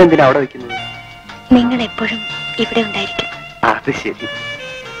 ഇതെന്തിനാ അവിടെ വെക്കുന്നത്? നിങ്ങൾ എപ്പോഴും ഇവിടെ ഉണ്ടായിരിക്കും. അത് ശരി.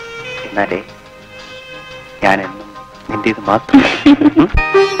 എന്നാലേ ഞാനെന്നും നിന്റേത് മാത്രം.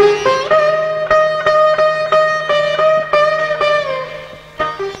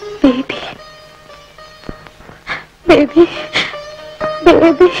 Baby, baby,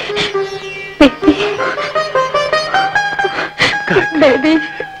 baby, baby.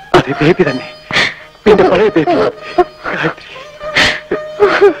 അതെ, ബേബി തന്നെ. പിന്നെ പഴയ ബേബി.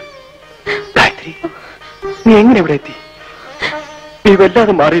 ഗായത്രി, നീ എങ്ങനെ ഇവിടെ എത്തി? നീ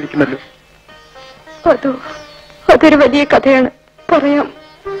വല്ലാതെ മാറിയിരിക്കുന്നല്ലോ. അതൊരു വലിയ കഥയാണ്.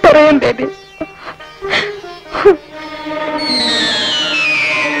 പറയാം ബേബി.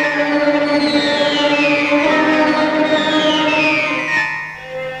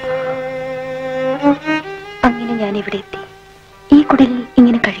 അങ്ങനെ ഞാൻ ഇവിടെ എത്തി. ഈ കുടിലിൽ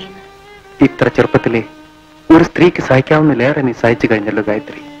ഇങ്ങനെ കഴിയുന്നു. ഇത്ര ചെറുപ്പത്തിലെ ഒരു സ്ത്രീക്ക് സഹിക്കാവുന്നതിലേറെ നീ സഹിച്ചു കഴിഞ്ഞല്ലോ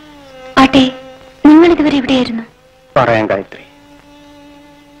ഗായത്രി. ആട്ടെ, നിങ്ങൾ ഇതുവരെ എവിടെയായിരുന്നു? പറയാം ഗായത്രി.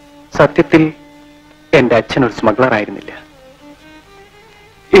 സത്യത്തിൽ എന്റെ അച്ഛൻ ഒരു സ്മഗ്ലർ ആയിരുന്നില്ല.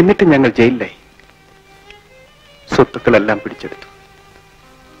 എന്നിട്ട് ഞങ്ങൾ ജയിലിലായി. സ്വത്തുക്കളെല്ലാം പിടിച്ചെടുത്തു.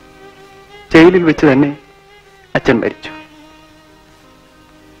 ജയിലിൽ വെച്ച് തന്നെ അച്ഛൻ മരിച്ചു.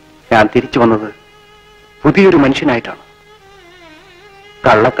 ഞാൻ തിരിച്ചു വന്നത് പുതിയൊരു മനുഷ്യനായിട്ടാണ്.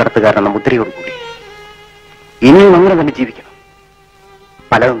 കള്ളക്കടത്തുകാരെന്ന മുദ്രയോടുകൂടി. ഇനിയും അങ്ങനെ തന്നെ ജീവിക്കണം.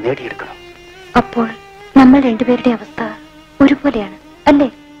 പലതും നേടിയെടുക്കണം. അപ്പോൾ നമ്മൾ രണ്ടുപേരുടെ അവസ്ഥ ഒരുപോലെയാണ് അല്ലേ?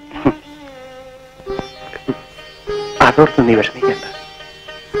 അതോർത്ത് നീ വിഷമിക്കണ്ട.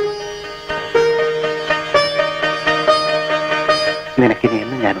 നിനക്കിനി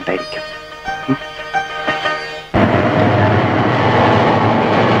എന്നും ഞാനുണ്ടായിരിക്കും.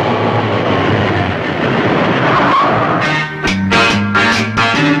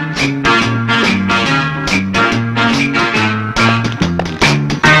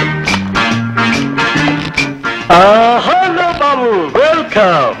 Hello, Babu.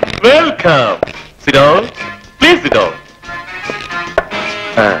 Welcome. Sit down. Please sit down.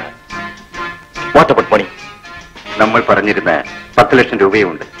 What about money? നമ്മൾ പറഞ്ഞിരുന്ന 10 ലക്ഷം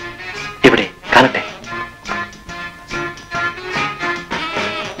രൂപയുണ്ട്. ഇവിടെ കാണട്ടെ.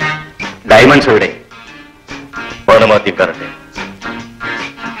 ഡയമണ്ട്സ് എവിടെ? പണമാദ്യം കാണട്ടെ.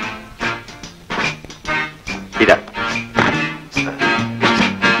 ഇതാ.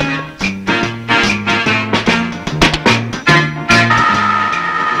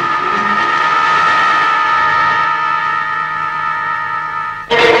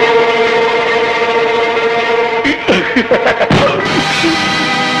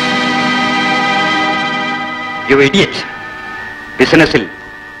 You idiot. ബിസിനസ്സിൽ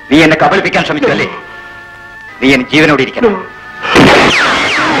നീ എന്നെ കബളിപ്പിക്കാൻ ശ്രമിച്ചു അല്ലേ? നീ എന്നെ ജീവനോടെ ഇരിക്കണം.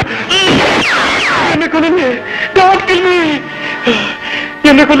 എന്നെ കൊല്ലല്ലേ,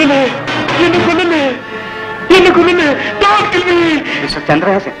 എന്നെ കൊല്ലല്ലേ, എന്നെ കൊല്ലല്ലേ, എന്നെ കൊല്ലല്ലേ, mister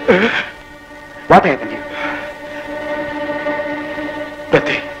Chandrahasan, what happened here?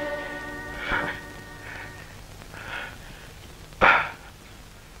 Nothing.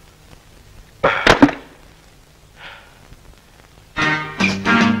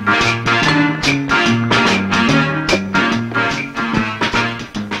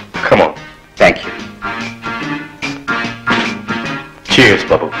 Come on. Thank you. Cheers,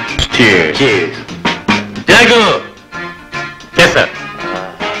 Babu. Cheers. Cheers. Jago. Yes, sir.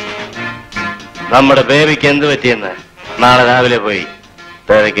 നമ്മുടെ ബേബിക്ക് എന്ത് പറ്റിയെന്ന് നാളെ രാവിലെ പോയി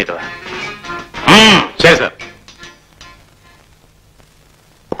തിരക്കിട്ട് വാ. ശരി സർ.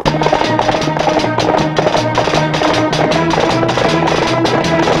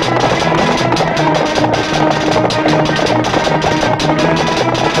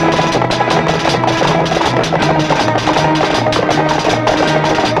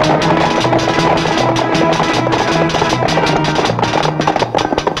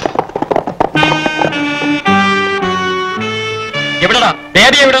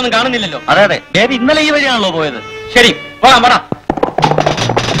 ബേബി എവിടെ ഒന്നും കാണുന്നില്ലല്ലോ. അതെ അതെ, ബേബി ഇന്നലെ ഈ വഴിയാണല്ലോ പോയത്. ശരി, പോകാം പോടാ.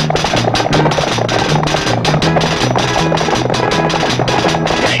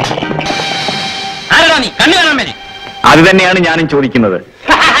 ആരടാ നീ? കണ്ണു കാണാൻ വേണ്ടി? അത് തന്നെയാണ് ഞാനും ചോദിക്കുന്നത്.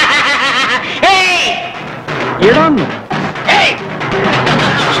 ഏതാന്ന്?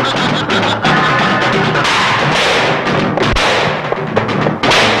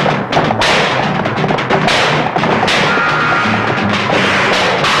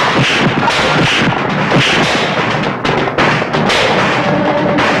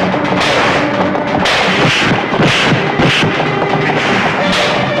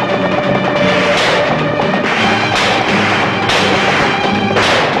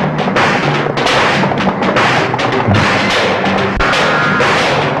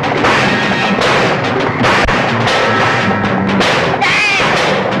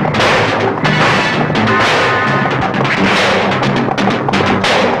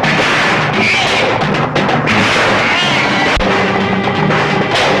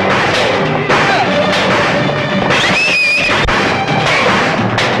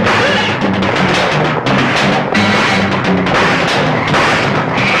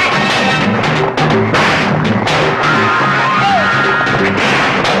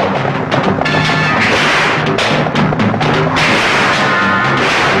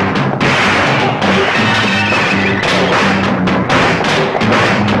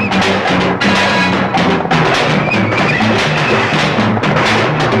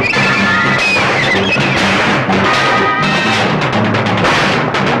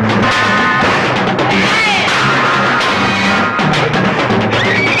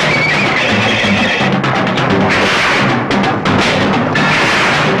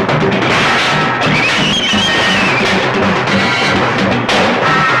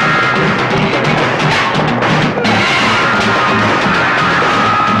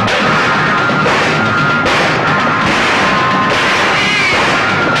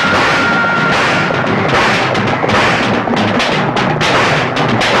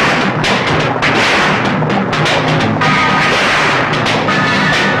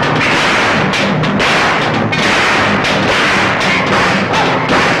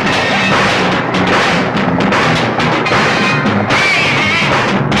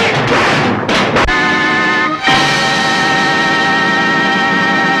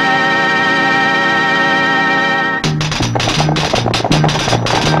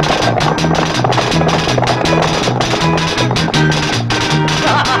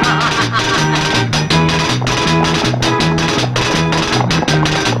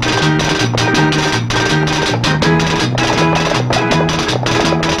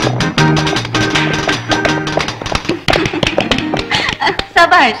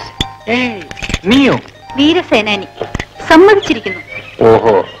 നീയോ? വീരസേനാനി. സമ്മതിച്ചിരിക്കുന്നു.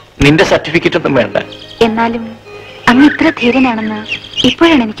 ഓഹോ, നിന്റെ സർട്ടിഫിക്കറ്റ് ഒന്നും വേണ്ട. എന്നാലും അങ്ങ് ഇത്ര ധീരനാണെന്ന്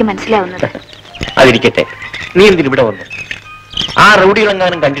ഇപ്പോഴാണ് എനിക്ക് മനസ്സിലാവുന്നത്. അതിരിക്കട്ടെ, നീ എന്തിനിവിടെ വന്നു? ആ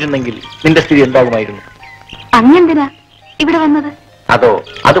റൗഡികളെങ്ങാനും കണ്ടിരുന്നെങ്കിൽ നിന്റെ സ്ഥിതി എന്താകുമായിരുന്നു? അങ്ങെന്തിനാ ഇവിടെ വന്നത്? അതോ,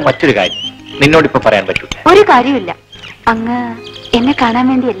 അത് മറ്റൊരു കാര്യം. നിന്നോടിപ്പോ പറയാൻ പറ്റൂല. ഒരു കാര്യമില്ല. അങ്ങ് എന്നെ കാണാൻ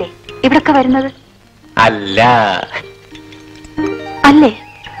വേണ്ടിയല്ലേ ഇവിടൊക്കെ വരുന്നത്? അല്ല. അല്ലേ?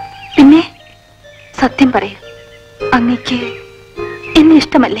 പിന്നെ സത്യം പറയൂ, അങ്ങക്ക് എന്നെ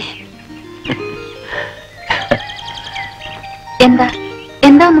ഇഷ്ടമല്ലേ? എന്താ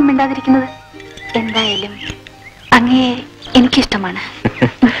എന്താ ഒന്നും മിണ്ടാതിരിക്കുന്നത്? എന്തായാലും അങ്ങേ എനിക്കിഷ്ടമാണ്.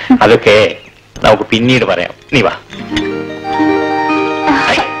 അതൊക്കെ നമുക്ക് പിന്നീട് പറയാം. നീ വാ.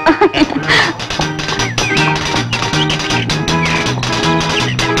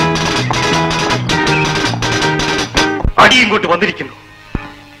 അടി ഇങ്ങോട്ട് വന്നിരിക്കുന്നു.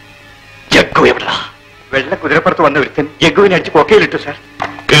 ജഗ്ഗു എവിടാ? വെള്ള കുതിരപ്പുറത്ത് വന്ന ഒരുത്തൻ ജഗ്ഗുവിനെ അടിച്ച് കൊക്കയിലിട്ടു സാർ.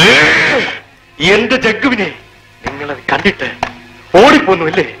 എന്റെ ജഗ്ഗുവിനെ നിങ്ങളത് കണ്ടിട്ട്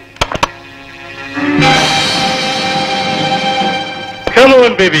ഓടിപ്പോന്നുല്ലേ? Come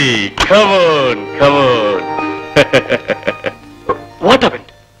on, baby. Come on, come on. What happened?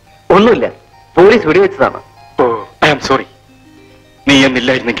 ഒന്നുമില്ല, police വെടിവെച്ചതാണ്. Oh, I am sorry. നീ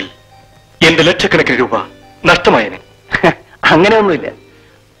എന്നില്ലായിരുന്നെങ്കിൽ എന്റെ ലക്ഷക്കണക്കിന് രൂപ നഷ്ടമായേനെ. അങ്ങനെയൊന്നുമില്ല,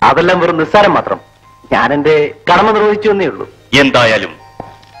 അതെല്ലാം വെറും നിസ്സാരം മാത്രം. ഞാൻ എന്റെ കടമ നിർവഹിച്ചു എന്നേ ഉള്ളൂ. എന്തായാലും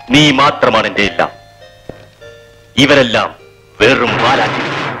നീ മാത്രമാണ് എന്റെ എല്ലാം. ഇവരെല്ലാം വെറും വാലാക്കി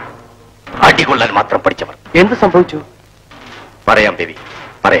അടികൊള്ളാൻ മാത്രം പഠിച്ചവർ. എന്ത് സംഭവിച്ചു? പറയാം ദേവി,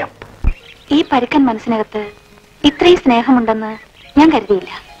 പറയാം. ഈ പരുക്കൻ മനസ്സിനകത്ത് ഇത്രയും സ്നേഹമുണ്ടെന്ന് ഞാൻ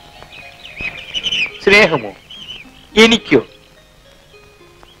കരുതിയില്ല. സ്നേഹമോ? എനിക്കോ?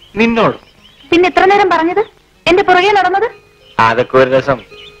 നിന്നോട്? പിന്നെ എത്ര നേരം പറഞ്ഞത്? എന്റെ പുറകെ നടന്നത്? അതൊക്കെ ഒരു രസം.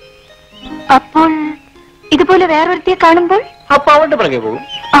 അപ്പോൾ ഇതുപോലെ വേറൊരുത്തിയെ കാണുമ്പോൾ അപ്പൊ അവന്റെ പുറകെ പോകും.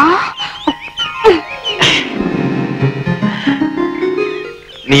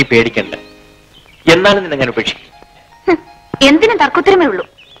 നീ പേടിക്കണ്ട, എന്നാലും നിന്നെ ഞാൻ ഉപേക്ഷിക്കും. എന്തിനും തർക്കത്തിലുമേ ഉള്ളൂ.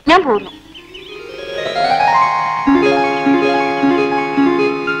 ഞാൻ പോകുന്നു.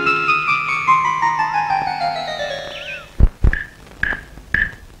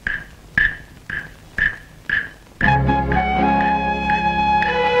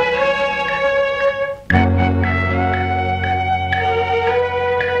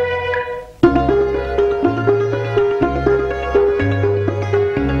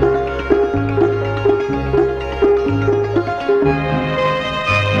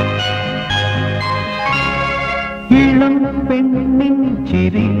 പെണ്ണിൻ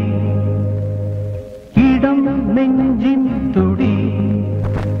ചിരി, ഇടം നെഞ്ചിൻ തുടി,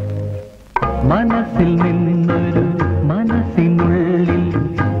 മനസ്സിൽ നിന്നൊരു മനസ്സിനുള്ളിൽ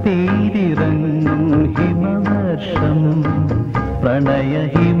തേരിറങ്ങും ഹിമവർഷം, പ്രണയ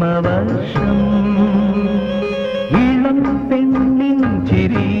ഹിമവർഷം. ഇളം പെണ്ണിൻ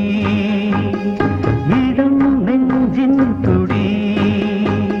ചിരി, ഇടം നെഞ്ചിൻ തുടി,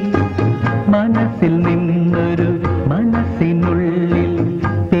 മനസ്സിൽ നിന്നൊരു മനസ്സിനുള്ളിൽ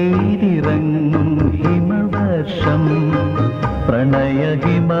തേരിറങ്ങും ഹിമവർഷം, പ്രണയ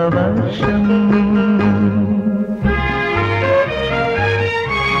ഹിമവർഷം.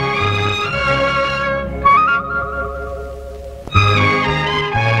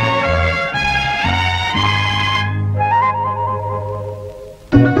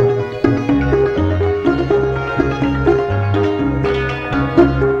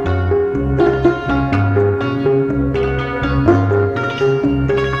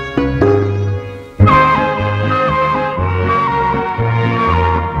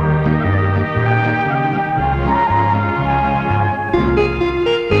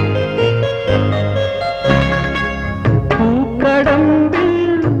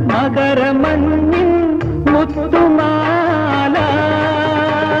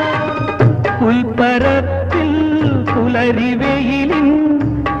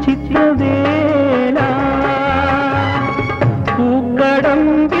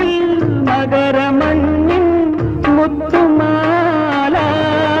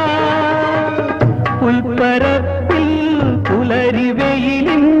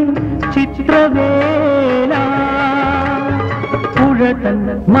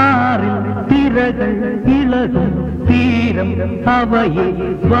 അവയെ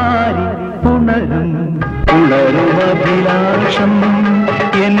വാരി പുണരും പുണരുമഭിലാഷം,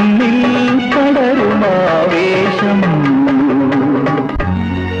 എന്നിൽ പടരുമാവേശം.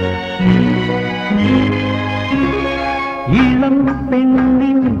 ഇളം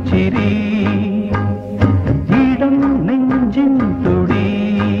പെണ്ണിൻ ചിരി, ഇടം നെഞ്ചിൻ തുടി,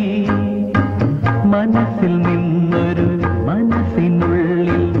 മനസ്സിൽ നിന്നൊരു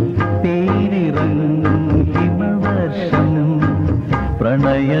മനസ്സിനുള്ളിൽ തേരിറങ്ങും ഹിമവർഷം,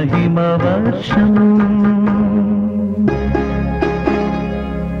 പ്രണയ ഹിമവർഷം.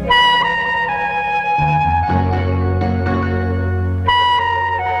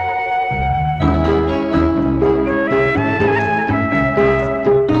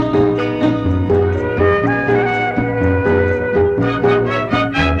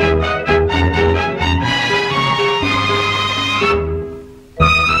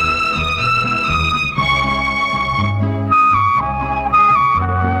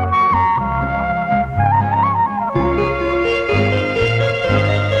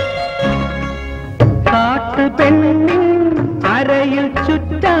 അരയിൽ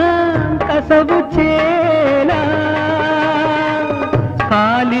ചുറ്റാൻ കസവു ചേല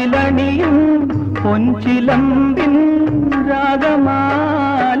കാലിലണിയും പൊൻചിലമ്പിൻ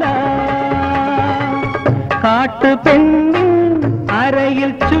രാഗമാല കാട്ടുപെണ്ണിൻ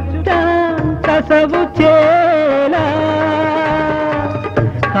അരയിൽ ചുറ്റാൻ കസവു ചേല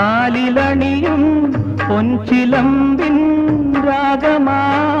കാലിലണിയും പൊൻചിലമ്പിൻ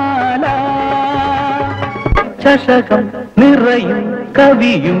രാഗമാല ചഷകം നിറയും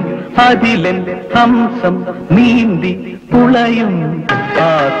കവിയും അതിലൻ ഹംസം നീന്തി പുളയും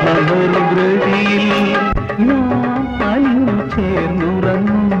ആത്മനിർവൃതിയിൽ നാം അലിഞ്ഞു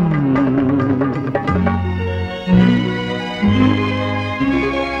ചേർന്നുറങ്ങും.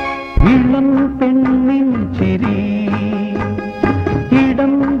 ഇളം പെണ്ണിൻ ചിരി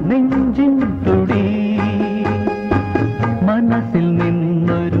ഇടം നെഞ്ചിൻ തുടി മനസ്സിൽ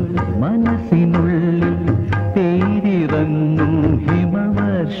നിന്നൊരു മനസ്സിനുള്ളിൽ പേരിറങ്ങും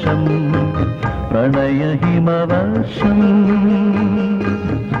ഹിമവർഷം പ്രണയ ഹിമവർഷം.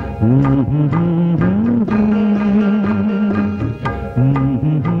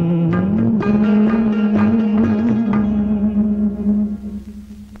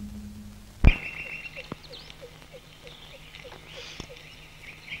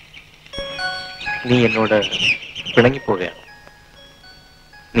 നീ എന്നോട് പിണങ്ങിപ്പോവുകയാണ്.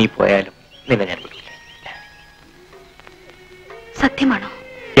 നീ പോയാലും നിന്നെ ഞാൻ വിടില്ല. സത്യമാണോ?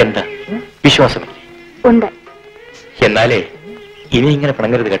 എന്താ വിശ്വാസമില്ലേ? ഉണ്ട്. എന്നാലേ ഇനി ഇങ്ങനെ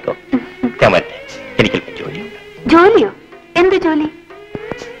പിണങ്ങരുത് കേട്ടോ. ഞാൻ വരട്ടെ, എനിക്കല്പം ജോലിയുണ്ട്. ജോലിയോ? എന്ത് ജോലി?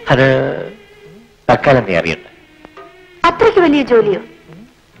 അത് തൽക്കാലം നീ അറിയണ്ട. അത്രയ്ക്ക് വലിയ ജോലിയോ?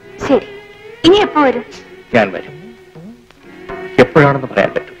 ശരി, ഇനി എപ്പോ വരും? ഞാൻ വരും. എപ്പോഴാണെന്ന്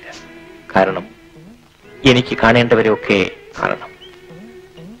പറയാൻ പറ്റില്ല. കാരണം എനിക്ക് കാണേണ്ടവരെയൊക്കെ കാണണം.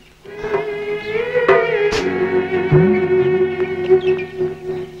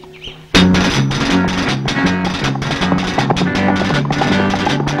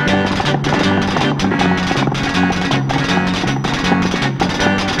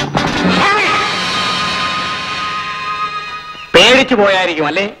 പേടിച്ചു പോയായിരിക്കും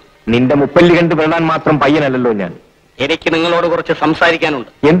അല്ലേ? നിന്റെ മുപ്പല്ലി കണ്ട് വെള്ളാൻ മാത്രം പയ്യനല്ലല്ലോ ഞാൻ. എനിക്ക് നിങ്ങളോട് കുറച്ച് സംസാരിക്കാനുണ്ട്.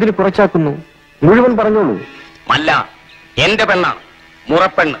 എന്തിനു കുറച്ചാക്കുന്നു? മുഴുവൻ പറഞ്ഞോളൂ. മല്ല എന്റെ പെണ്ണാണ്,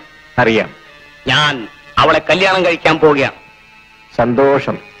 മുറപ്പെണ്ണ്. അറിയാം. ഞാൻ അവളെ കല്യാണം കഴിക്കാൻ പോവുകയാണ്.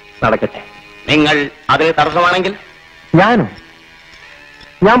 സന്തോഷം, നടക്കട്ടെ. നിങ്ങൾ അതിന് തടസ്സമാണെങ്കിൽ? ഞാനോ?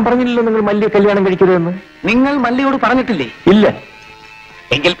 ഞാൻ പറഞ്ഞില്ലല്ലോ നിങ്ങൾ മല്ലിയെ കല്യാണം കഴിക്കരുതെന്ന്. നിങ്ങൾ മല്ലിയോട് പറഞ്ഞിട്ടില്ലേ? ഇല്ല.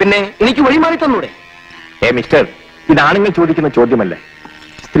 എങ്കിൽ പിന്നെ എനിക്ക് വഴിമാറി തന്നൂടെ? മിസ്റ്റർ, ഇത് ആണുങ്ങൾ ചോദിക്കുന്ന ചോദ്യമല്ല.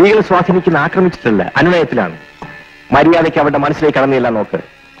 സ്ത്രീകളെ സ്വാധീനിക്കുന്ന ആക്രമിച്ചിട്ടല്ല, അനുനയത്തിലാണ്. മര്യാദയ്ക്ക് അവരുടെ മനസ്സിലേക്ക് കടന്നില്ല നോക്ക്.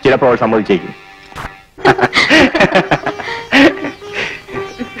 ചിലപ്പോൾ അവൾ സമ്മതിച്ചേക്കും.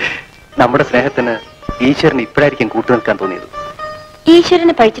 നമ്മുടെ സ്നേഹത്തിന് ഈശ്വരന് ഇപ്പോഴായിരിക്കും കൂട്ടുനിൽക്കാൻ തോന്നിയത്.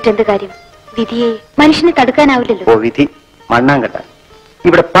 ഈശ്വരനെ പഴിച്ചിട്ട് എന്ത് കാര്യം? വിധിയെ മനുഷ്യനെ തടുക്കാനാവില്ലല്ലോ. ഓ വിധി മണ്ണാങ്കട്ട.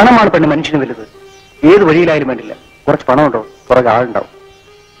 ഇവിടെ പണമാണ് പെണ്ണ് മനുഷ്യന് വലുത്. ഏത് വഴിയിലായാലും വേണ്ടില്ല, കുറച്ച് പണമുണ്ടോ പുറകെ ആളുണ്ടാവും.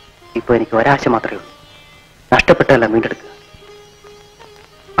 ഇപ്പൊ എനിക്ക് ഒരാശ മാത്രമേ ഉള്ളൂ, നഷ്ടപ്പെട്ടല്ല വീണ്ടെടുക്കുക.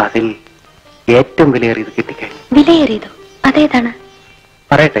 അതിൽ ഏറ്റവും വിലയേറിയത് കിട്ടിക്കഴിഞ്ഞു. വിലയേറിയതോ? അതേതാണ്?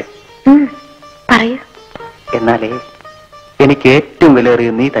 പറയട്ടെ? പറയൂ. എന്നാലേ എനിക്ക് ഏറ്റവും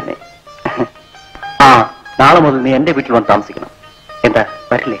വിലയേറിയത് നീ തന്നെ. ആ, നാളെ മുതൽ നീ എന്റെ വീട്ടിൽ വന്ന് താമസിക്കണം. എന്താ,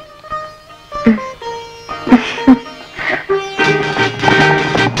 വരില്ലേ?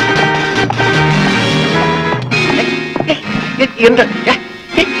 എന്ത്?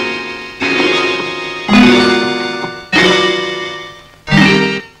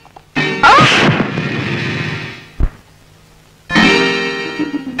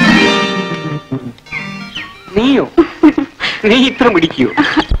 നീയോ? നീ ഇത്ര പിടിക്കോ?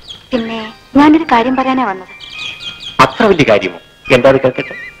 പിന്നെ ഞാനൊരു കാര്യം പറയാനാ വന്നത്. അത്ര വലിയ കാര്യമോ? എന്താ അത്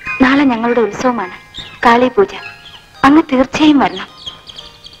കേൾക്കട്ടെ. നാളെ ഞങ്ങളുടെ ഉത്സവമാണ്, കാളി പൂജ. അങ്ങ് തീർച്ചയായും വരണം.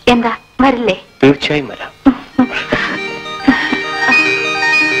 എന്താ, വരില്ലേ? തീർച്ചയായും വരാം.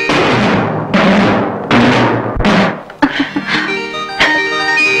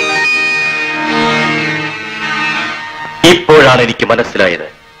 ഇപ്പോഴാണ് എനിക്ക് മനസ്സിലായത്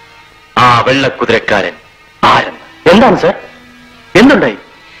ആ വെള്ളക്കുതിരക്കാരൻ ആരെന്ന്. എന്താണ് സാർ, എന്തുണ്ടായി?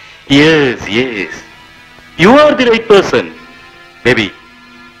 Yes yes, you are the right person. Baby,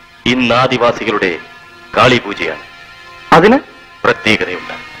 ഇന്ന് ആദിവാസികളുടെ കാളി പൂജയാണ്. അതിന്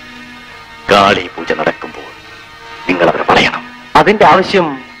പ്രത്യേകതയുണ്ട്. കാളി പൂജ നടക്കുമ്പോൾ നിങ്ങൾ അവരെ പറയണം. അതിന്റെ ആവശ്യം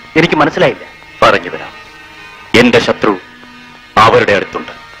എനിക്ക് മനസ്സിലായില്ല. പറഞ്ഞു തരാം. എന്റെ ശത്രു അവരുടെ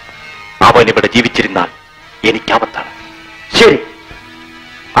അടുത്തുണ്ട്. അവൻ ഇവിടെ ജീവിച്ചിരുന്നാൽ എനിക്ക് ആപത്താണ്. ശരി,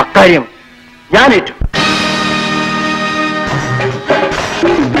 അക്കാര്യം ഞാൻ ഏറ്റു.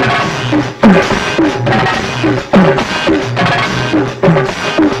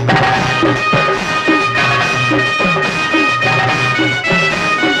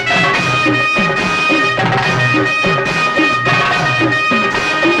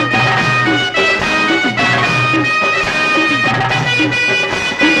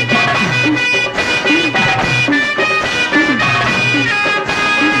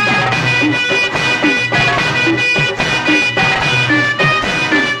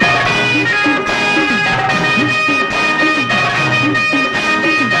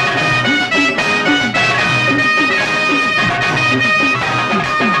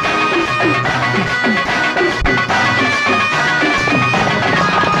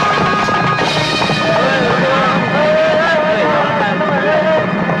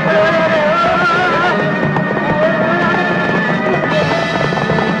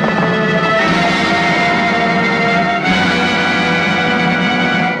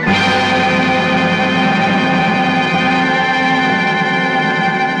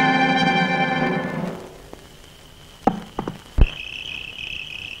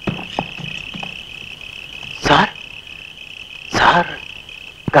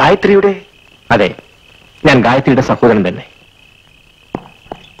 ഗായത്രിയുടെ? അതെ, ഞാൻ ഗായത്രിയുടെ സഹോദരൻ തന്നെ.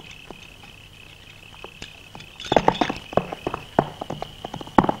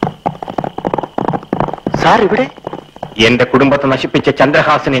 സാർ ഇവിടെ? എന്റെ കുടുംബത്തെ നശിപ്പിച്ച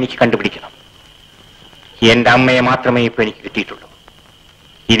ചന്ദ്രഹാസൻ എനിക്ക് കണ്ടുപിടിക്കണം. എന്റെ അമ്മയെ മാത്രമേ ഇപ്പൊ എനിക്ക് കിട്ടിയിട്ടുള്ളൂ.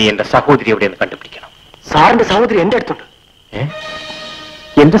 ഇനി എന്റെ സഹോദരി എവിടെയെന്ന് കണ്ടുപിടിക്കണം. സാറിന്റെ സഹോദരി എന്റെ അടുത്തുണ്ട്.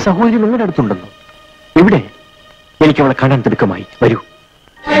 എന്റെ സഹോദരി നിങ്ങളുടെ അടുത്തുണ്ടെന്നോ? എവിടെ? എനിക്ക് അവളെ കാണാൻ തിടുക്കമായി. വരൂ.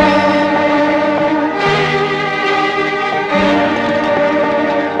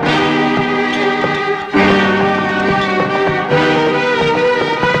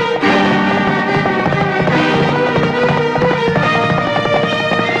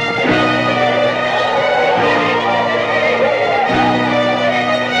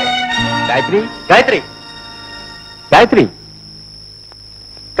 ഗായത്രി, ഗായത്രി,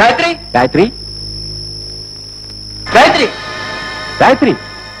 ഗായത്രി, ഗായത്രി, ഗായത്രി, ഗായത്രി,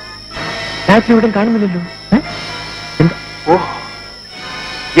 ഗായത്രി ഇവിടെ കാണുന്നില്ലല്ലോ. എന്താ? ഓ,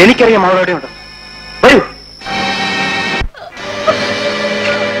 എനിക്കറിയാം അവളെവിടെ ഉണ്ട്. വരൂ.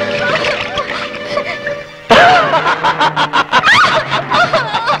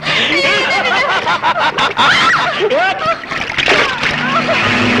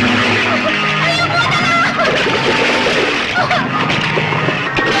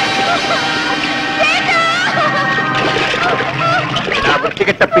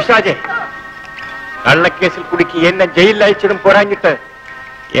 വൃത്തികെട്ട പിശാചെ, കള്ളക്കേസിൽ കുടുക്കി എന്നെ ജയിലിൽ അയച്ചിടും പോരാഞ്ഞിട്ട്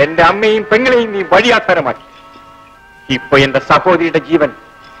എന്റെ അമ്മയും പെങ്ങളെയും നീ വഴിയാത്തരമാക്കി. ഇപ്പൊ എന്റെ സഹോദരിയുടെ ജീവൻ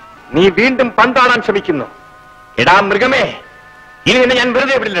നീ വീണ്ടും പന്താടാൻ ശ്രമിക്കുന്നു. എടാ മൃഗമേ, ഇനി നിന്നെ ഞാൻ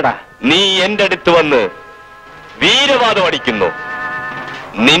വെറുതെ വിടില്ലടാ. നീ എന്റെ അടുത്ത് വന്ന് വീരവാദം അടിക്കുന്നു.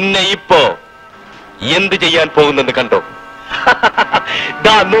 നിന്നെ ഇപ്പോ എന്ത് ചെയ്യാൻ പോകുന്നെന്ന് കണ്ടോ?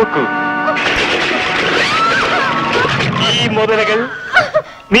 ദാ നോക്കൂ, ഈ മുതലകൾ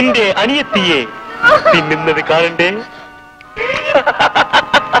നിന്റെ അനിയത്തിയെ തിന്നുന്നത് കാണണ്ടേ?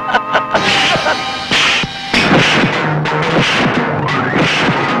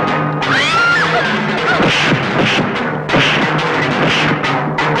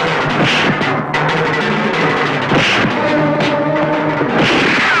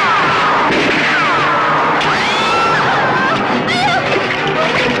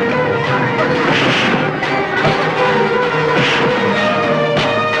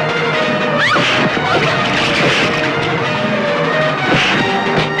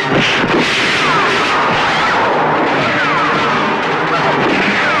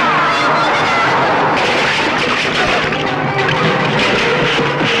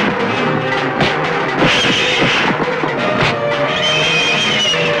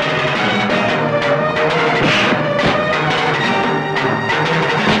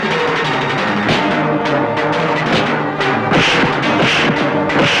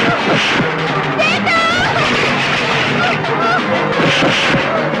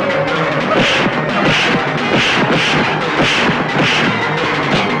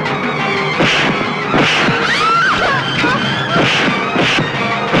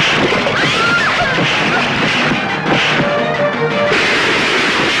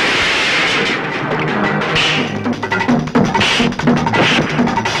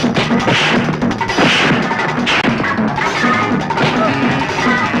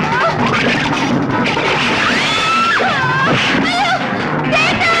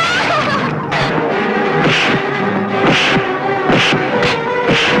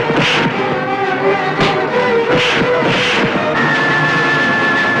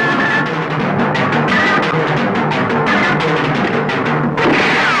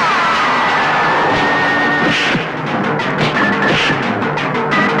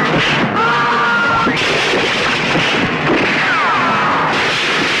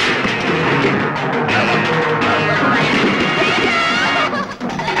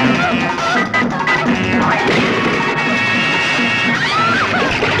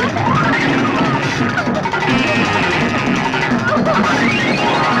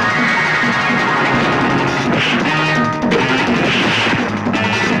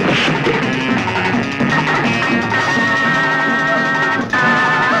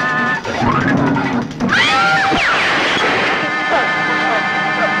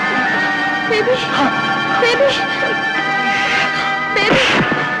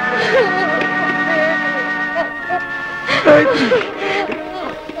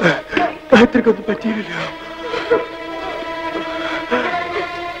 ഗായത്രിക്കൊന്നും പറ്റിയില്ല.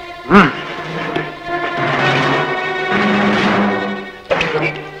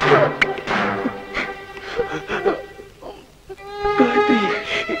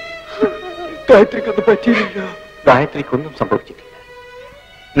 ഗായത്രിക്കൊന്നും പറ്റിയില്ല. ഗായത്രിക്കൊന്നും സംഭവിച്ചിട്ടില്ല.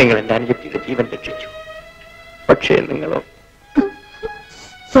 നിങ്ങൾ എന്റെ അനുജത്തിയുടെ ജീവൻ രക്ഷിച്ചു. പക്ഷേ നിങ്ങളോ?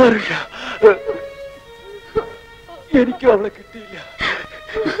 സാറില്ല, എനിക്കും അവളെ കിട്ടിയില്ല.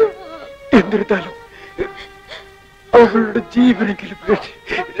 എന്നിരുന്നാലും അവളുടെ ജീവനെങ്കിലും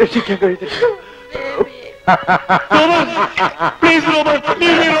രക്ഷിക്കാൻ കഴിഞ്ഞില്ല. പ്ലീസ് റോബർട്ട്,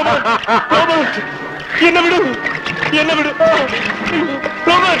 റോബർട്ട് എന്നെ വിടൂ, എന്നെ വിടൂ.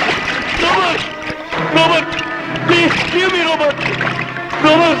 Robert, Robert, Robert please leave me. Robert,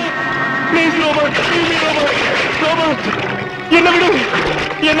 Robert please. Robert leave me. Robert, Robert എന്നെ വിടൂ,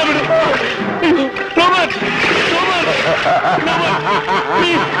 എന്നെ വിടൂ. Robert, Robert, Robert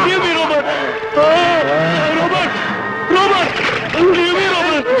please leave me. Robert, Robert, Robert leave me.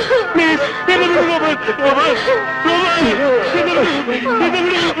 Robert please എന്നെ വിടൂ. റോബർട്ട്, റോബർട്ട്, റോബർട്ട് എന്നെ വിടൂ, എന്നെ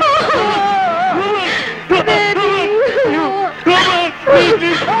വിടൂ.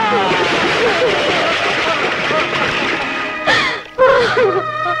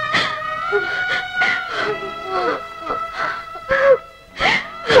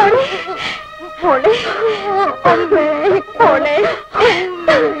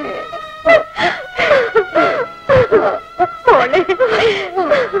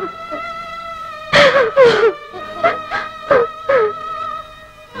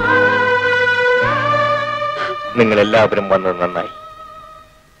 നിങ്ങളെല്ലാവരും വന്നത് നന്നായി.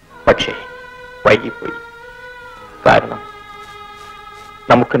 പക്ഷേ വൈകിപ്പോയി. കാരണം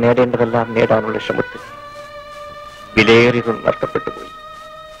നമുക്ക് നേടേണ്ടതെല്ലാം നേടാനുള്ള ശ്രമത്തിൽ വിലയേറിയതും നഷ്ടപ്പെട്ടു പോയി.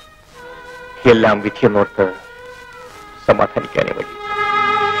 എല്ലാം വിധിയെന്നോർത്ത് സമാധാനിക്കാനേ വഴി.